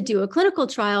went on to do a clinical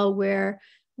trial where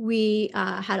we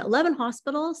had 11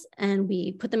 hospitals, and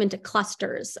we put them into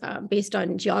clusters based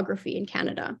on geography in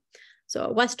Canada. So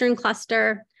a Western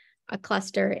cluster, a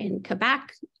cluster in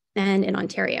Quebec, and in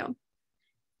Ontario.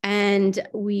 And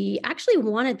we actually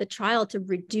wanted the trial to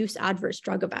reduce adverse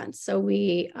drug events. So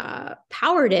we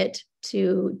powered it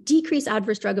to decrease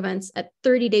adverse drug events at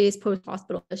 30 days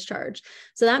post-hospital discharge.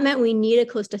 So that meant we needed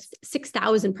close to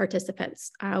 6,000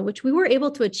 participants, which we were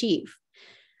able to achieve.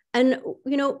 And,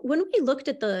 you know, when we looked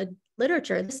at the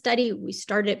literature, the study, we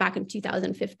started it back in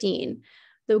 2015.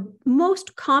 The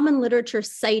most common literature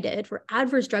cited for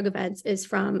adverse drug events is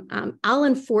from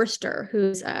Alan Forster,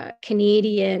 who's a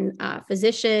Canadian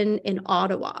physician in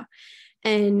Ottawa.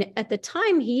 And at the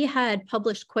time, he had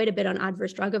published quite a bit on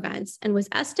adverse drug events and was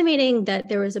estimating that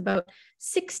there was about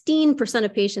 16%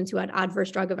 of patients who had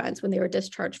adverse drug events when they were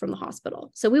discharged from the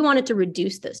hospital. So we wanted to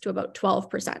reduce this to about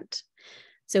 12%.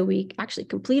 So we actually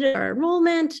completed our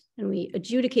enrollment, and we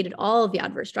adjudicated all of the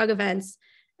adverse drug events.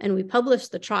 And we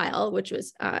published the trial, which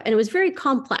was, and it was very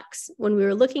complex. When we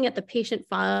were looking at the patient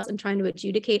files and trying to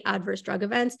adjudicate adverse drug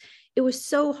events, it was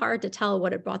so hard to tell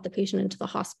what had brought the patient into the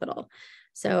hospital.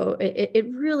 So it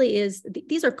really is,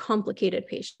 these are complicated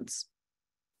patients.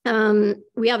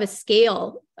 We have a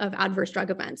scale of adverse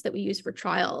drug events that we use for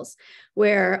trials,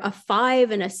 where a 5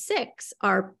 and a 6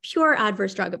 are pure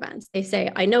adverse drug events. They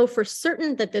say, I know for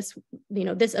certain that this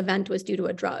event was due to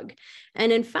a drug.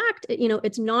 And in fact,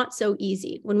 it's not so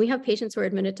easy. When we have patients who are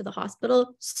admitted to the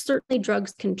hospital, certainly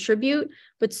drugs contribute,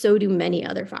 but so do many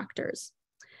other factors.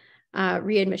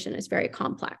 Readmission is very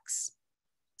complex.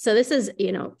 So this is,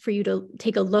 for you to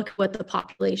take a look at what the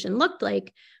population looked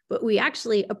like, but we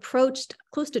actually approached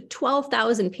close to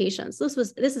 12,000 patients. This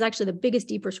is actually the biggest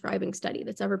deprescribing study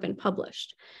that's ever been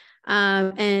published.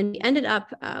 And we ended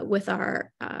up with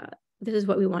this is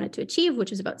what we wanted to achieve,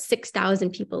 which is about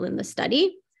 6,000 people in the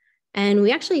study. And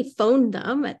we actually phoned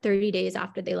them at 30 days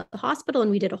after they left the hospital, and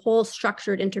we did a whole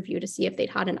structured interview to see if they'd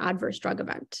had an adverse drug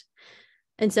event.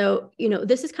 And so,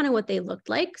 this is kind of what they looked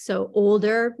like. So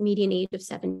older, median age of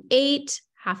 78,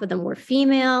 half of them were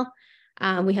female.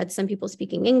 We had some people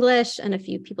speaking English and a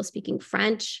few people speaking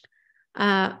French.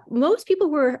 Most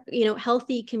people were,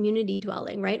 healthy community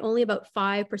dwelling, right? Only about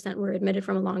 5% were admitted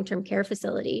from a long-term care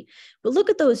facility. But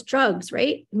look at those drugs,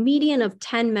 right? Median of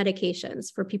 10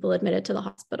 medications for people admitted to the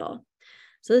hospital.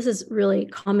 So this is really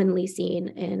commonly seen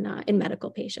in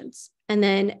medical patients. And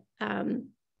then,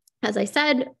 as I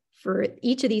said, for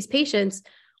each of these patients,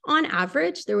 on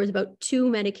average, there was about 2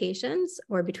 medications,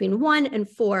 or between 1 and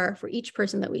 4 for each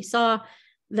person that we saw,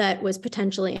 that was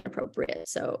potentially inappropriate.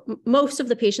 So most of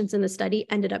the patients in the study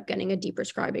ended up getting a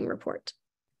deprescribing report.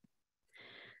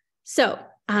 So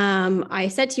I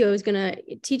said to you, I was going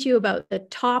to teach you about the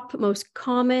top most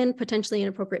common potentially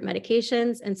inappropriate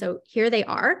medications. And so here they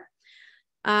are.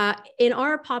 In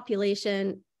our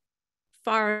population,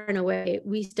 far and away,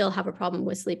 we still have a problem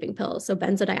with sleeping pills. So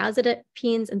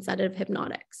benzodiazepines and sedative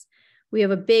hypnotics. We have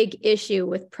a big issue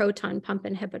with proton pump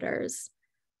inhibitors.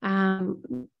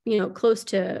 Close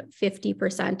to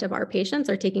 50% of our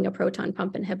patients are taking a proton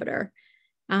pump inhibitor.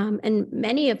 And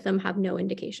many of them have no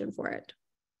indication for it.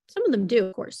 Some of them do,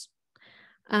 of course.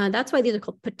 That's why these are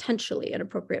called potentially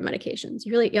inappropriate medications.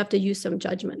 You have to use some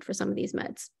judgment for some of these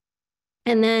meds.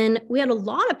 And then we had a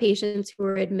lot of patients who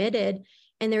were admitted,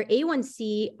 and their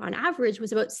A1C on average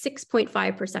was about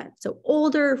 6.5%. So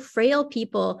older, frail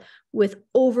people with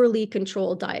overly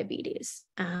controlled diabetes.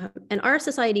 And our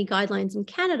society guidelines in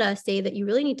Canada say that you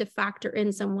really need to factor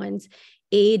in someone's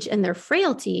age and their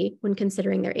frailty when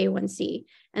considering their A1C,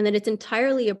 and that it's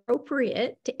entirely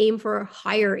appropriate to aim for a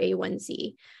higher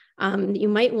A1C. You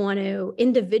might want to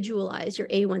individualize your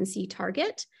A1C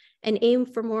target and aim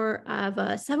for more of a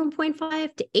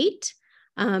 7.5 to 8.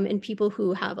 In people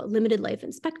who have a limited life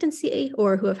expectancy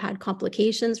or who have had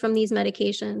complications from these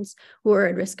medications, who are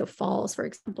at risk of falls, for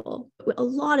example. A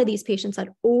lot of these patients had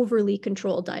overly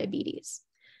controlled diabetes.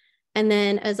 And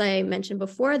then, as I mentioned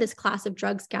before, this class of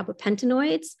drugs,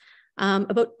 gabapentinoids,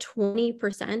 about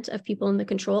 20% of people in the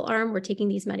control arm were taking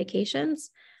these medications.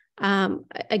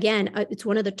 Again, it's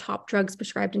one of the top drugs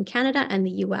prescribed in Canada and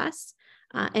the US,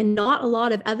 and not a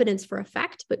lot of evidence for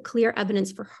effect, but clear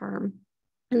evidence for harm.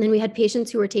 And then we had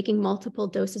patients who were taking multiple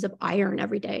doses of iron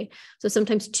every day. So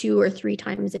sometimes 2 or 3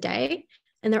 times a day.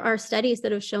 And there are studies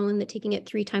that have shown that taking it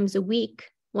 3 times a week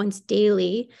once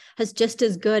daily has just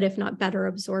as good, if not better,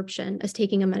 absorption as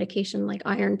taking a medication like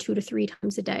iron 2 to 3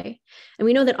 times a day. And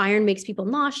we know that iron makes people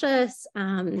nauseous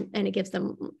and it gives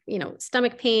them,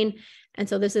 stomach pain. And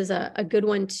so this is a good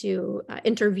one to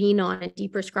intervene on and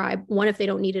deprescribe, one, if they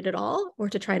don't need it at all, or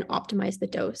to try and optimize the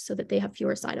dose so that they have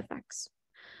fewer side effects.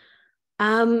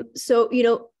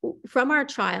 So, from our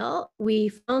trial, we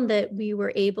found that we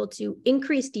were able to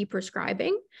increase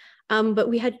deprescribing, but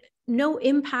we had no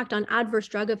impact on adverse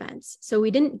drug events. So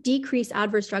we didn't decrease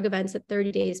adverse drug events at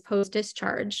 30 days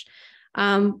post-discharge,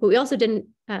 but we also didn't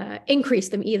increase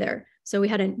them either. So we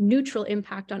had a neutral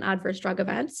impact on adverse drug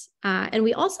events. And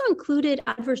we also included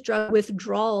adverse drug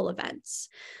withdrawal events.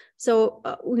 So,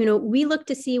 we looked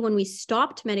to see when we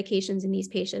stopped medications in these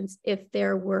patients, if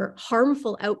there were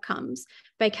harmful outcomes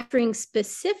by capturing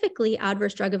specifically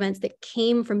adverse drug events that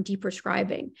came from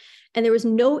deprescribing. And there was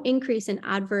no increase in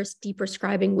adverse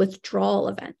deprescribing withdrawal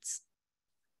events.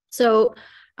 So,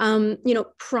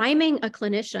 priming a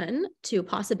clinician to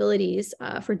possibilities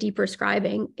for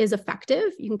deprescribing is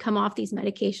effective. You can come off these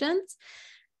medications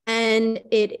and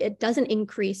it doesn't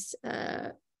increase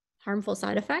harmful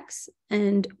side effects.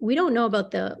 And we don't know about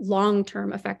the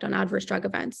long-term effect on adverse drug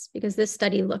events because this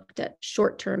study looked at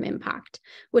short-term impact,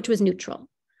 which was neutral.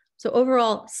 So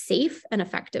overall, safe and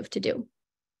effective to do.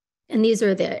 And these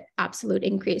are the absolute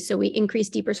increase. So we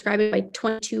increased deprescribing by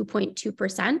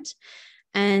 22.2%.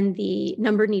 And the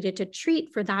number needed to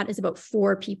treat for that is about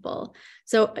 4 people.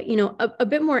 So, a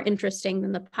bit more interesting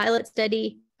than the pilot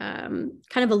study. Kind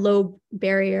of a low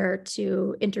barrier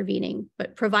to intervening,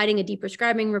 but providing a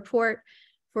deprescribing report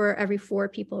for every 4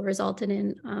 people resulted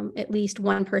in at least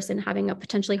 1 person having a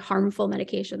potentially harmful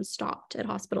medication stopped at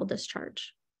hospital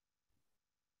discharge.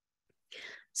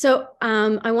 So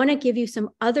I want to give you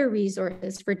some other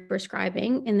resources for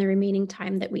prescribing in the remaining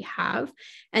time that we have.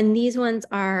 And these ones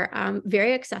are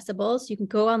very accessible. So you can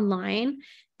go online.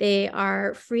 They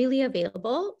are freely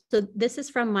available. So this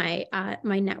is from my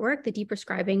network, the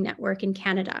Deprescribing Network in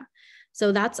Canada.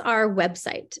 So that's our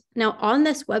website. Now on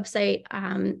this website,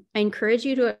 I encourage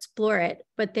you to explore it,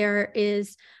 but there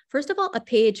is, first of all, a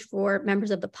page for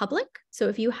members of the public. So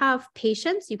if you have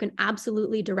patients, you can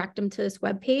absolutely direct them to this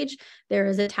webpage. There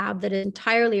is a tab that is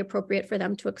entirely appropriate for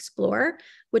them to explore,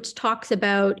 which talks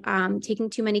about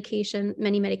taking many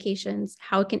medications,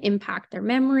 how it can impact their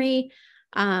memory,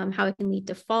 how it can lead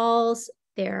to falls.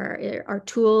 There are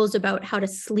tools about how to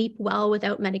sleep well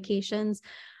without medications,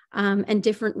 and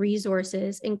different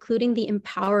resources, including the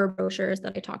Empower brochures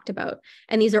that I talked about.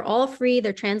 And these are all free.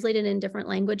 They're translated in different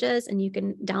languages, and you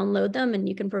can download them and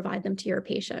you can provide them to your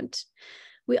patient.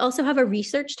 We also have a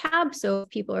research tab. So if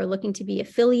people are looking to be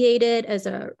affiliated as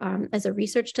a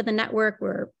research to the network,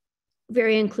 we're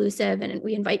very inclusive and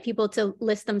we invite people to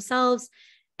list themselves.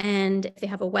 And if they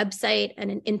have a website and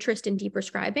an interest in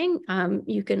deprescribing,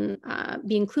 you can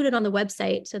be included on the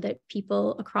website so that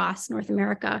people across North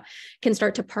America can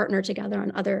start to partner together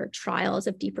on other trials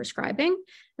of deprescribing.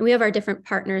 And we have our different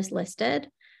partners listed.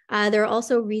 There are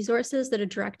also resources that are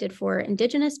directed for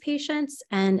Indigenous patients.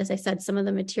 And as I said, some of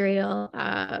the material,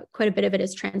 quite a bit of it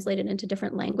is translated into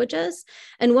different languages.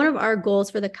 And one of our goals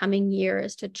for the coming year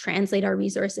is to translate our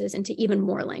resources into even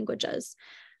more languages.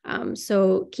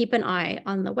 So keep an eye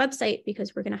on the website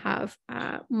because we're going to have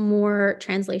more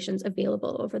translations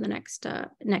available over the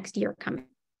next year coming.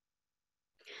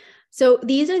 So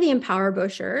these are the Empower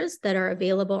brochures that are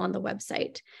available on the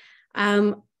website.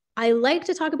 I like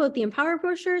to talk about the Empower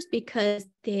brochures because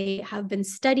they have been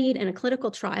studied in a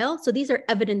clinical trial. So these are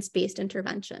evidence-based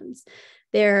interventions.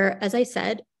 They're, as I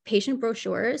said, patient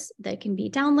brochures that can be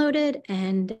downloaded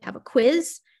and have a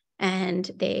quiz. And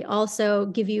they also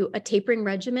give you a tapering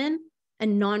regimen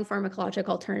and non-pharmacologic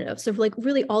alternatives. So like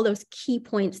really all those key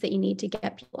points that you need to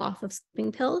get people off of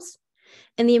sleeping pills.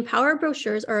 And the Empower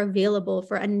brochures are available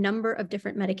for a number of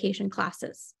different medication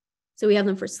classes. So we have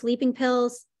them for sleeping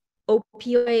pills,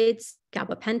 opioids,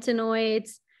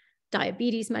 gabapentinoids,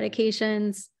 diabetes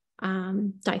medications,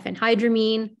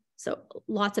 diphenhydramine. So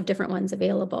lots of different ones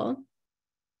available.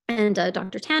 And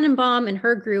Dr. Tannenbaum and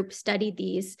her group studied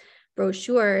these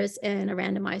brochures in a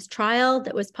randomized trial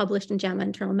that was published in JAMA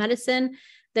Internal Medicine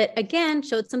that again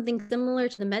showed something similar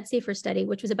to the MedSafer study,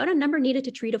 which was about a number needed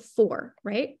to treat of 4,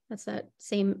 right? That's that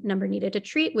same number needed to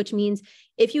treat, which means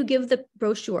if you give the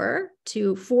brochure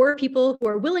to 4 people who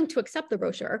are willing to accept the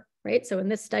brochure, right? So in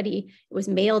this study, it was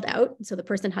mailed out. So the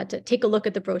person had to take a look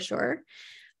at the brochure.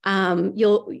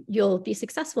 You'll be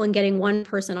successful in getting 1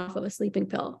 person off of a sleeping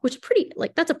pill, which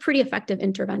that's a pretty effective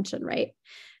intervention, right?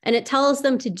 And it tells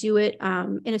them to do it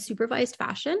in a supervised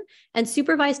fashion. And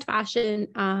supervised fashion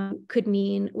could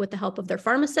mean with the help of their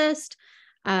pharmacist,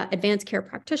 advanced care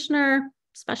practitioner,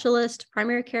 specialist,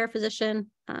 primary care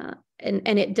physician,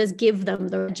 and it does give them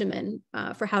the regimen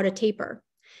for how to taper.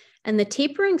 And the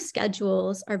tapering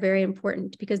schedules are very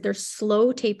important because they're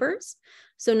slow tapers.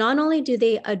 So not only do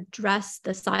they address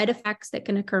the side effects that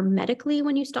can occur medically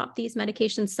when you stop these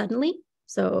medications suddenly.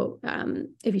 So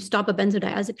if you stop a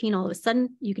benzodiazepine, all of a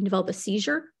sudden you can develop a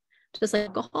seizure, just like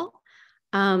alcohol.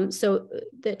 So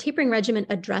the tapering regimen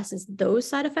addresses those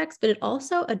side effects, but it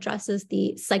also addresses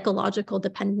the psychological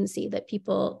dependency that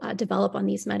people develop on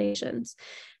these medications.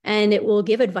 And it will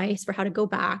give advice for how to go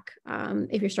back.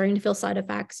 If you're starting to feel side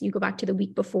effects, you go back to the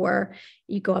week before,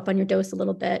 you go up on your dose a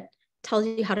little bit, tells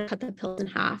you how to cut the pills in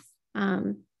half.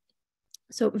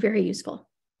 So very useful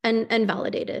and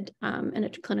validated in a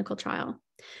clinical trial.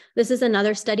 This is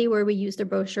another study where we use the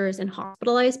brochures in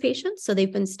hospitalized patients. So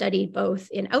they've been studied both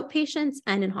in outpatients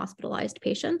and in hospitalized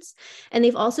patients. And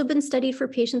they've also been studied for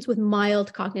patients with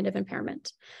mild cognitive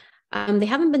impairment. They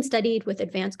haven't been studied with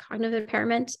advanced cognitive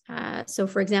impairment. So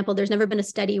for example, there's never been a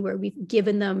study where we've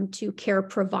given them to care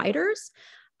providers,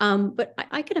 but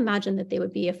I could imagine that they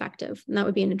would be effective, and that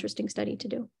would be an interesting study to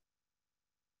do.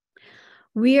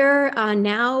 We're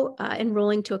now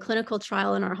enrolling to a clinical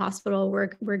trial in our hospital.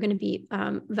 We're going to be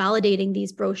validating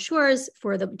these brochures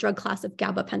for the drug class of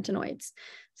gabapentinoids.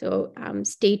 So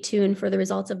stay tuned for the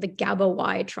results of the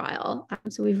GABA-Y trial.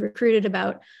 So we've recruited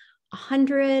about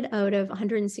 100 out of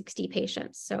 160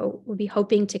 patients. So we'll be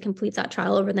hoping to complete that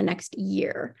trial over the next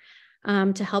year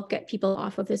to help get people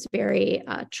off of this very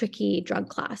tricky drug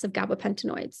class of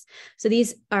gabapentinoids. So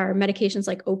these are medications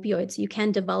like opioids. You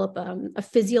can develop a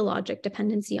physiologic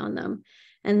dependency on them.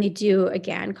 And they do,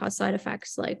 again, cause side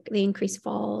effects like they increase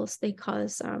falls, they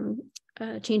cause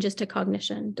changes to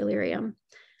cognition, delirium,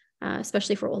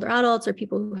 especially for older adults or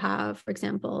people who have, for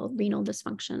example, renal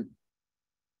dysfunction.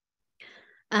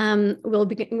 We're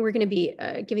going to be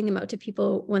giving them out to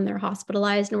people when they're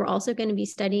hospitalized, and we're also going to be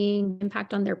studying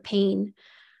impact on their pain.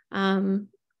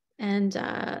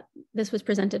 This was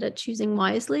presented at Choosing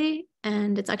Wisely,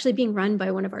 and it's actually being run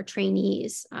by one of our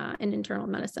trainees in internal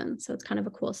medicine. So it's kind of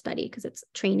a cool study because it's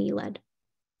trainee-led.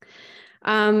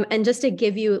 And just to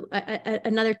give you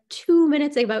another 2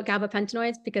 minutes about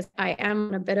gabapentinoids, because I am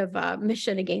on a bit of a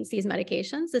mission against these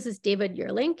medications. This is David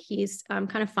Yerlink. He's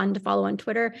kind of fun to follow on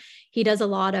Twitter. He does a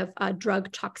lot of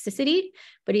drug toxicity,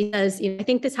 but he says, I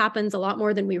think this happens a lot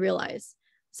more than we realize.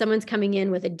 Someone's coming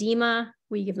in with edema.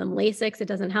 We give them Lasix. It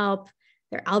doesn't help.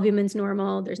 Their albumin's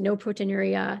normal. There's no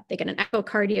proteinuria. They get an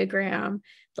echocardiogram.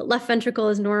 The left ventricle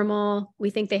is normal. We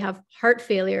think they have heart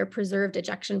failure, preserved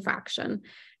ejection fraction.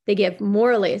 They give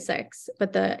more Lasix,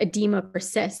 but the edema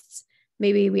persists.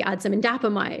 Maybe we add some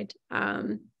indapamide.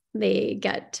 They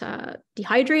get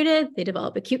dehydrated. They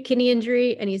develop acute kidney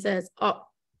injury. And he says, oh,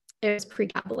 it was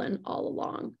pregabalin all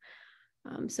along.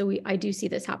 So I do see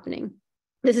this happening.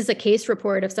 This is a case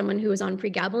report of someone who was on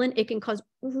pregabalin. It can cause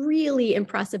really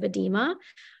impressive edema.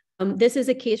 This is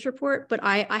a case report, but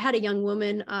I had a young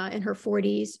woman in her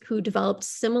 40s who developed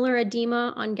similar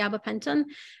edema on gabapentin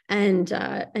and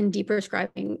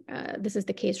deprescribing. This is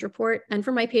the case report. And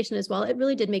for my patient as well, it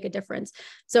really did make a difference.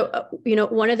 So,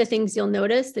 one of the things you'll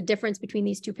notice, the difference between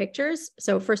these two pictures.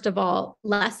 So first of all,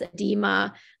 less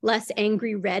edema, less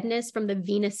angry redness from the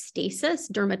venous stasis,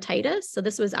 dermatitis. So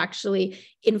this was actually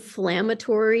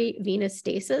inflammatory venous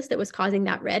stasis that was causing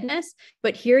that redness.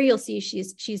 But here you'll see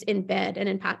she's in bed. And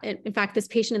in fact, this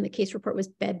patient in the case report was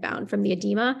bedbound from the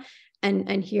edema.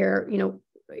 And here,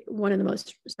 one of the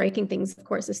most striking things, of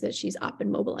course, is that she's up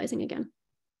and mobilizing again.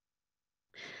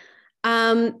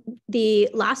 The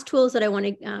last tools that I want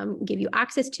to give you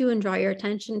access to and draw your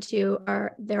attention to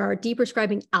there are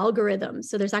deprescribing algorithms.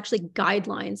 So there's actually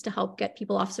guidelines to help get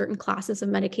people off certain classes of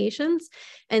medications.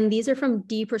 And these are from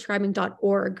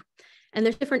deprescribing.org. And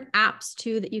there's different apps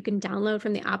too that you can download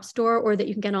from the App Store or that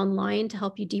you can get online to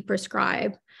help you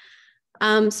deprescribe.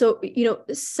 So,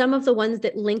 some of the ones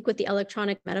that link with the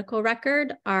electronic medical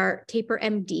record are Taper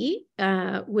MD,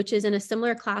 which is in a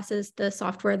similar class as the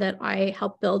software that I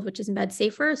helped build, which is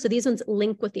MedSafer. So these ones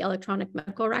link with the electronic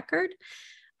medical record.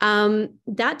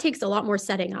 That takes a lot more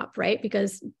setting up, right?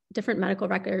 Because different medical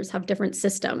records have different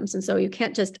systems. And so you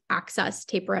can't just access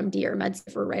Taper MD or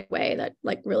MedSafer right away. That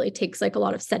really takes a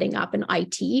lot of setting up in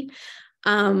IT.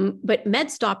 But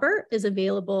MedStopper is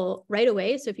available right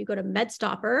away. So if you go to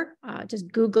MedStopper,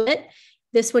 just Google it.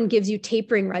 This one gives you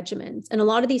tapering regimens. And a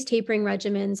lot of these tapering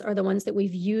regimens are the ones that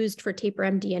we've used for Taper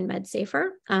MD and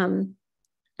MedSafer.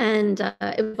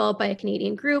 Developed by a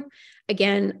Canadian group,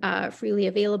 again, freely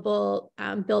available,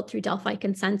 built through Delphi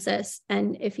Consensus.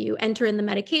 And if you enter in the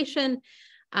medication,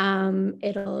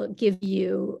 It'll give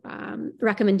you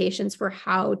recommendations for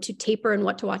how to taper and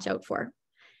what to watch out for.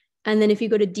 And then if you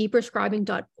go to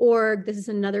deprescribing.org, this is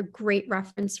another great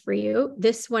reference for you.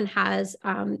 This one has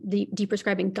the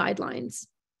deprescribing guidelines.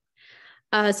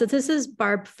 So this is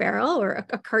Barb Farrell, or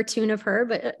a cartoon of her,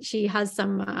 but she has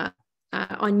some,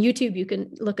 on YouTube, you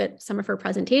can look at some of her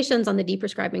presentations on the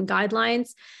deprescribing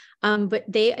guidelines, but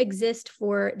they exist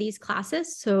for these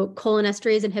classes. So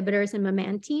cholinesterase inhibitors and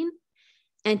memantine,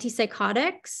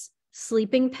 antipsychotics,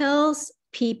 sleeping pills,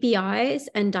 PPIs,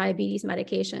 and diabetes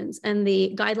medications. And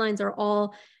the guidelines are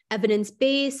all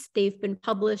evidence-based. They've been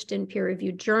published in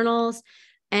peer-reviewed journals,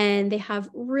 and they have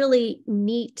really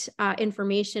neat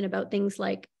information about things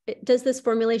like, does this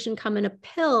formulation come in a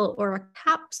pill or a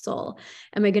capsule?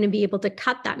 Am I going to be able to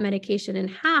cut that medication in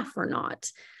half or not?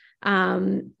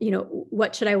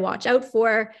 What should I watch out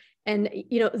for? And,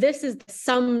 this is the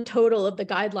sum total of the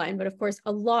guideline, but of course,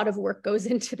 a lot of work goes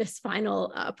into this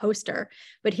final poster.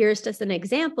 But here's just an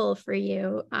example for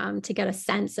you to get a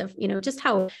sense of, just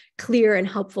how clear and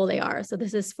helpful they are. So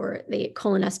this is for the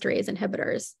cholinesterase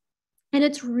inhibitors. And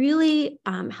it's really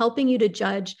helping you to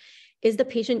judge, is the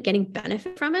patient getting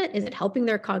benefit from it? Is it helping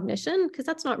their cognition? Because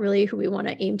that's not really who we want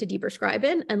to aim to deprescribe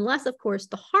in, unless, of course,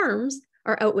 the harms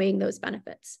are outweighing those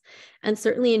benefits. And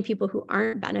certainly in people who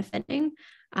aren't benefiting,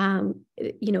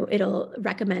 it'll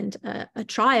recommend a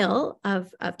trial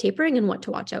of tapering and what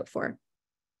to watch out for.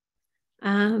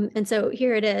 And so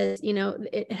here it is,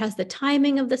 it has the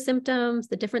timing of the symptoms,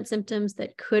 the different symptoms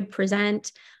that could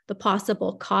present, the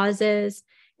possible causes.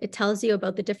 It tells you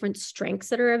about the different strengths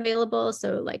that are available.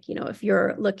 So like, if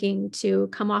you're looking to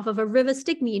come off of a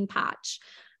rivastigmine patch,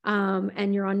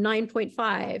 and you're on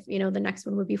 9.5, the next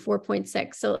one would be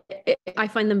 4.6. So I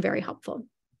find them very helpful.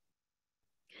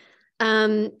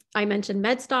 I mentioned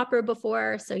MedStopper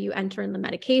before. So you enter in the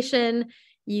medication,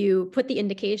 you put the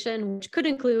indication, which could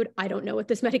include, I don't know what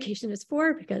this medication is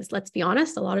for, because let's be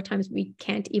honest, a lot of times we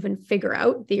can't even figure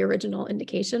out the original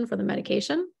indication for the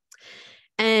medication.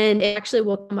 And it actually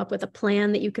will come up with a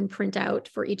plan that you can print out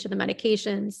for each of the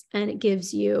medications. And it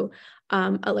gives you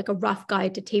a rough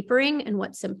guide to tapering and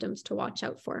what symptoms to watch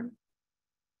out for.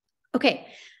 Okay,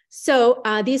 so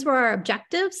these were our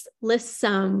objectives. List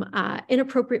some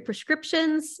inappropriate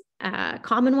prescriptions,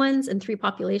 common ones, and 3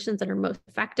 populations that are most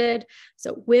affected.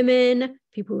 So women,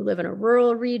 people who live in a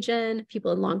rural region,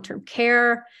 people in long-term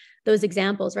care. Those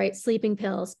examples, right? Sleeping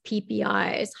pills,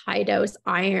 PPIs, high dose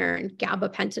iron,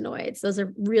 gabapentinoids. Those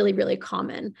are really, really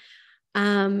common.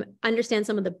 Understand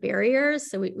some of the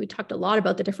barriers. So we talked a lot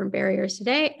about the different barriers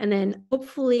today. And then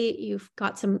hopefully you've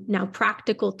got some now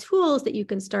practical tools that you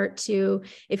can start to,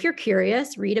 if you're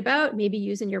curious, read about, maybe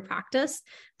use in your practice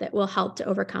that will help to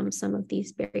overcome some of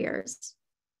these barriers.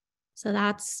 So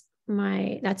that's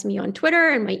me on Twitter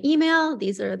and my email.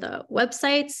 These are the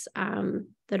websites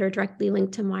that are directly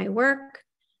linked to my work.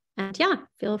 And yeah,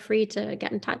 feel free to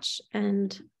get in touch,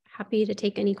 and happy to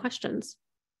take any questions.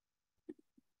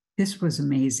 This was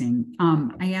amazing.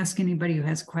 I ask anybody who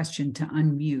has a question to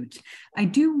unmute. I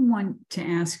do want to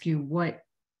ask you, what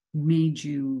made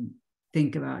you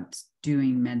think about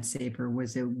doing MedSafer?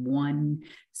 Was it one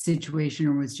situation,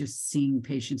 or was just seeing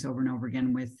patients over and over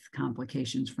again with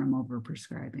complications from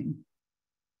overprescribing?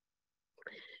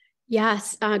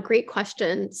 Yes, great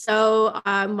question. So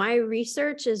my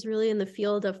research is really in the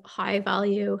field of high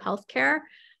value healthcare.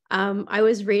 I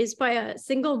was raised by a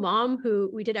single mom who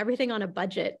we did everything on a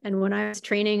budget. And when I was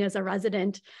training as a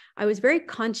resident, I was very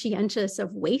conscientious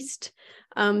of waste.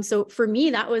 So for me,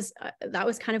 that was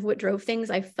kind of what drove things.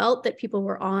 I felt that people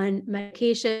were on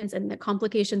medications and that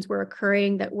complications were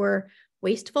occurring that were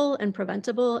wasteful and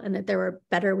preventable, and that there were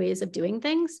better ways of doing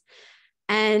things.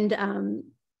 And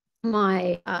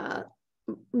my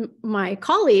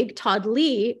colleague, Todd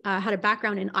Lee, had a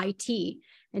background in IT.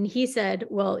 And he said,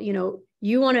 well,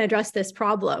 you want to address this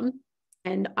problem,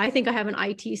 and I think I have an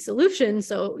IT solution.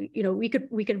 So, we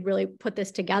could really put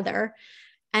this together.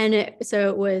 And so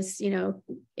it was,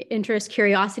 interest,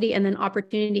 curiosity, and then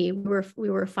opportunity. We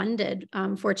were funded,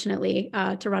 fortunately,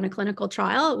 to run a clinical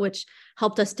trial, which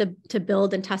helped us to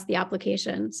build and test the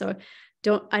application. So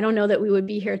I don't know that we would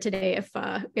be here today if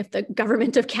the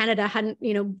government of Canada hadn't,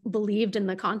 believed in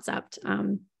the concept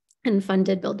and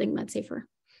funded building MedSafer.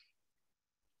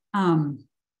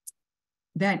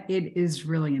 That it is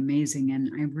really amazing,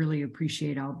 and I really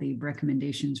appreciate all the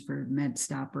recommendations for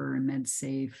MedStopper and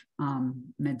MedSafer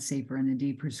and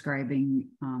the Deprescribing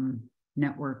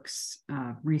networks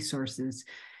resources.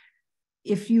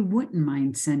 If you wouldn't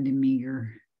mind sending me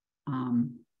your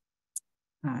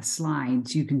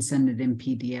slides, you can send it in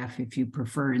PDF if you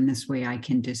prefer. And this way I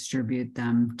can distribute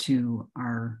them to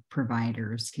our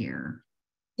providers here.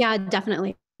 Yeah,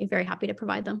 definitely. Very happy to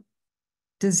provide them.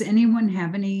 Does anyone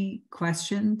have any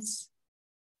questions?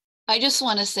 I just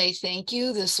want to say thank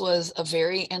you. This was a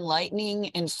very enlightening,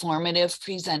 informative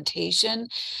presentation.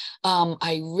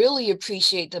 I really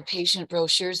appreciate the patient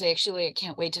brochures. Actually, I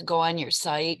can't wait to go on your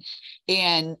site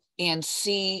and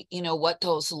see, what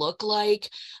those look like.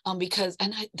 Because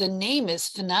the name is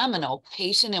phenomenal.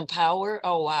 Patient Empower.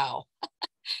 Oh, wow.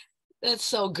 That's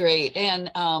so great.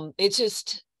 And it's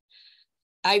just,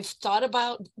 I've thought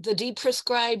about the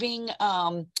deprescribing,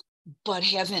 but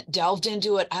haven't delved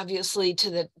into it, obviously, to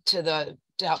the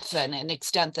depth and an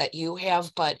extent that you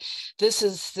have. But this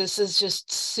is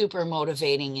just super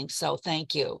motivating, and so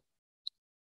thank you.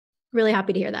 Really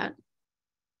happy to hear that.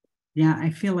 Yeah,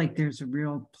 I feel like there's a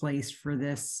real place for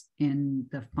this in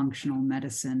the functional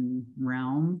medicine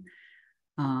realm,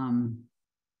 and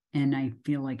I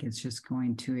feel like it's just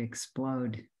going to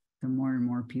explode the more and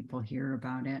more people hear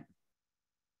about it.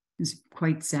 It's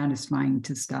quite satisfying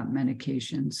to stop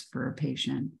medications for a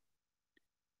patient.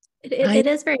 It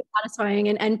is very satisfying,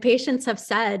 and patients have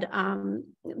said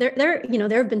there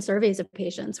have been surveys of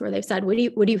patients where they've said, what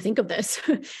do you think of this?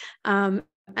 And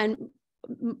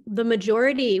the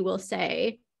majority will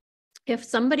say, if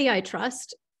somebody I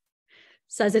trust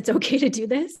says it's okay to do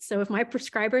this, so if my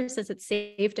prescriber says it's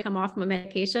safe to come off my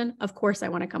medication, of course I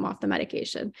want to come off the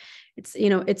medication. It's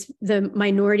the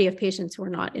minority of patients who are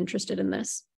not interested in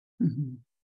this. Mm-hmm.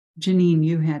 Janine,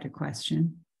 you had a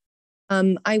question.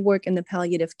 I work in the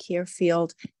palliative care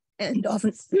field, and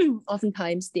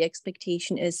oftentimes the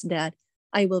expectation is that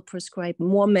I will prescribe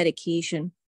more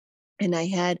medication. And I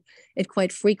had it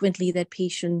quite frequently that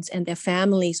patients and their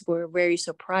families were very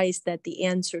surprised that the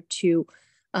answer to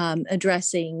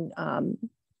addressing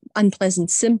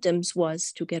unpleasant symptoms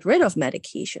was to get rid of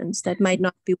medications that might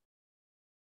not be.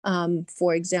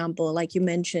 For example, like you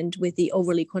mentioned, with the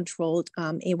overly controlled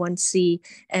A1C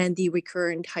and the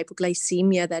recurrent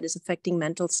hypoglycemia that is affecting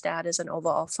mental status and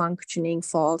overall functioning,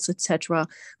 falls, etc.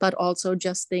 But also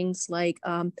just things like,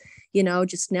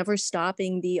 just never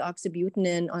stopping the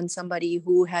oxybutynin on somebody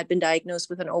who had been diagnosed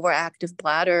with an overactive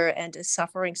bladder and is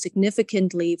suffering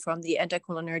significantly from the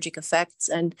anticholinergic effects,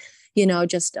 and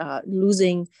just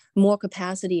losing more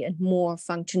capacity and more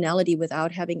functionality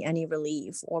without having any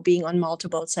relief, or being on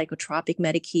multiple psychotropic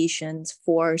medications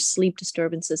for sleep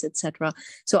disturbances, etc.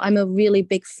 So I'm a really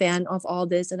big fan of all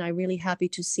this, and I'm really happy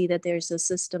to see that there's a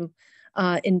system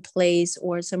in place,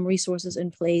 or some resources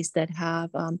in place that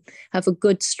have a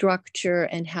good structure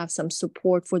and have some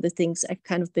support for the things I've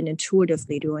kind of been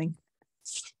intuitively doing.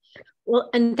 Well,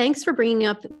 and thanks for bringing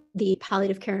up the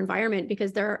palliative care environment,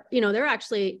 because there are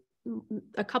actually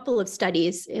a couple of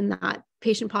studies in that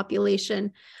patient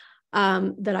population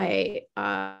that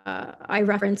I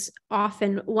reference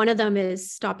often. One of them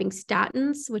is stopping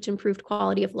statins, which improved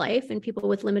quality of life in people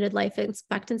with limited life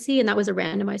expectancy. And that was a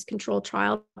randomized controlled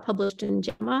trial published in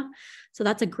JAMA. So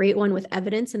that's a great one with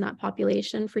evidence in that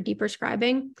population for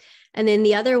deprescribing. And then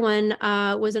the other one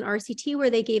was an RCT where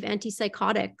they gave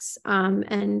antipsychotics,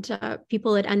 and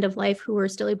people at end of life who were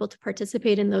still able to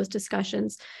participate in those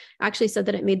discussions actually said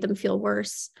that it made them feel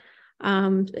worse.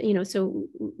 So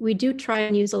we do try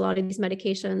and use a lot of these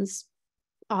medications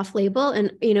off-label,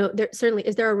 and there certainly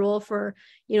is there a role for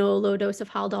a low dose of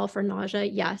Haldol for nausea?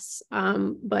 Yes,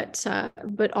 but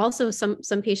also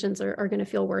some patients are going to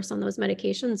feel worse on those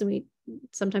medications, and we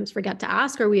sometimes forget to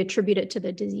ask, or we attribute it to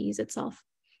the disease itself.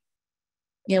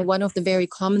 Yeah, one of the very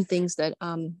common things that,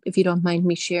 if you don't mind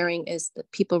me sharing, is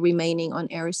that people remaining on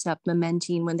Aricept,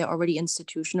 Memantine when they're already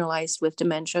institutionalized with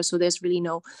dementia. So there's really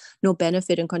no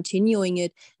benefit in continuing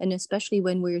it. And especially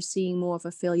when we're seeing more of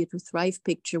a failure to thrive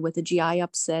picture with the GI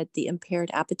upset, the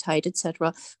impaired appetite,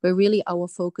 etc., where really our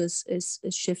focus is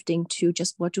shifting to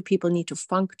just what do people need to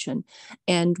function,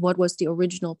 and what was the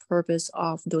original purpose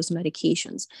of those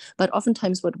medications. But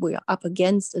oftentimes what we're up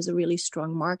against is a really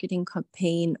strong marketing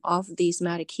campaign of these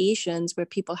medications where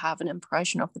people have an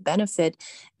impression of the benefit,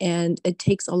 and it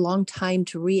takes a long time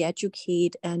to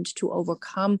re-educate and to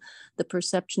overcome the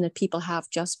perception that people have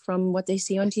just from what they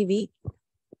see on TV.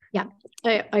 Yeah,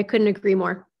 I couldn't agree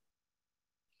more.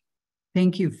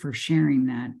 Thank you for sharing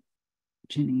that,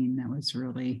 Janine. That was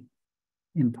really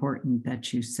important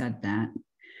that you said that.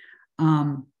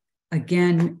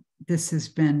 Again, this has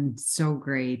been so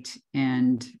great,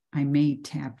 and I may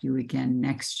tap you again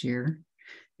next year.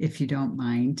 If you don't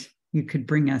mind, you could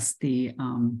bring us the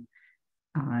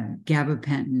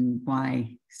gabapentin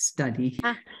Y study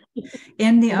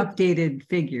and the updated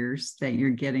figures that you're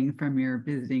getting from your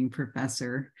visiting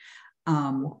professor.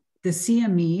 The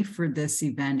CME for this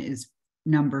event is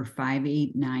number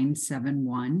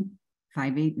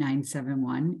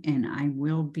 58971, and I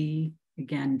will be,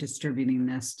 again, distributing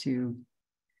this to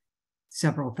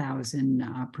several thousand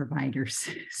providers.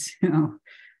 So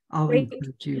I'll Great.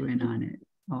 include you in on it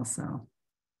also.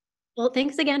 Well,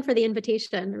 thanks again for the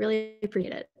invitation. I really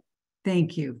appreciate it.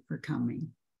 Thank you for coming.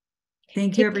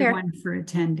 Thank you, everyone, for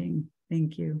attending.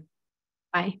 Thank you.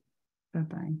 Bye.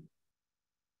 Bye-bye.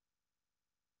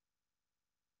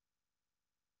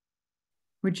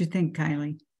 What'd you think,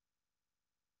 Kylie?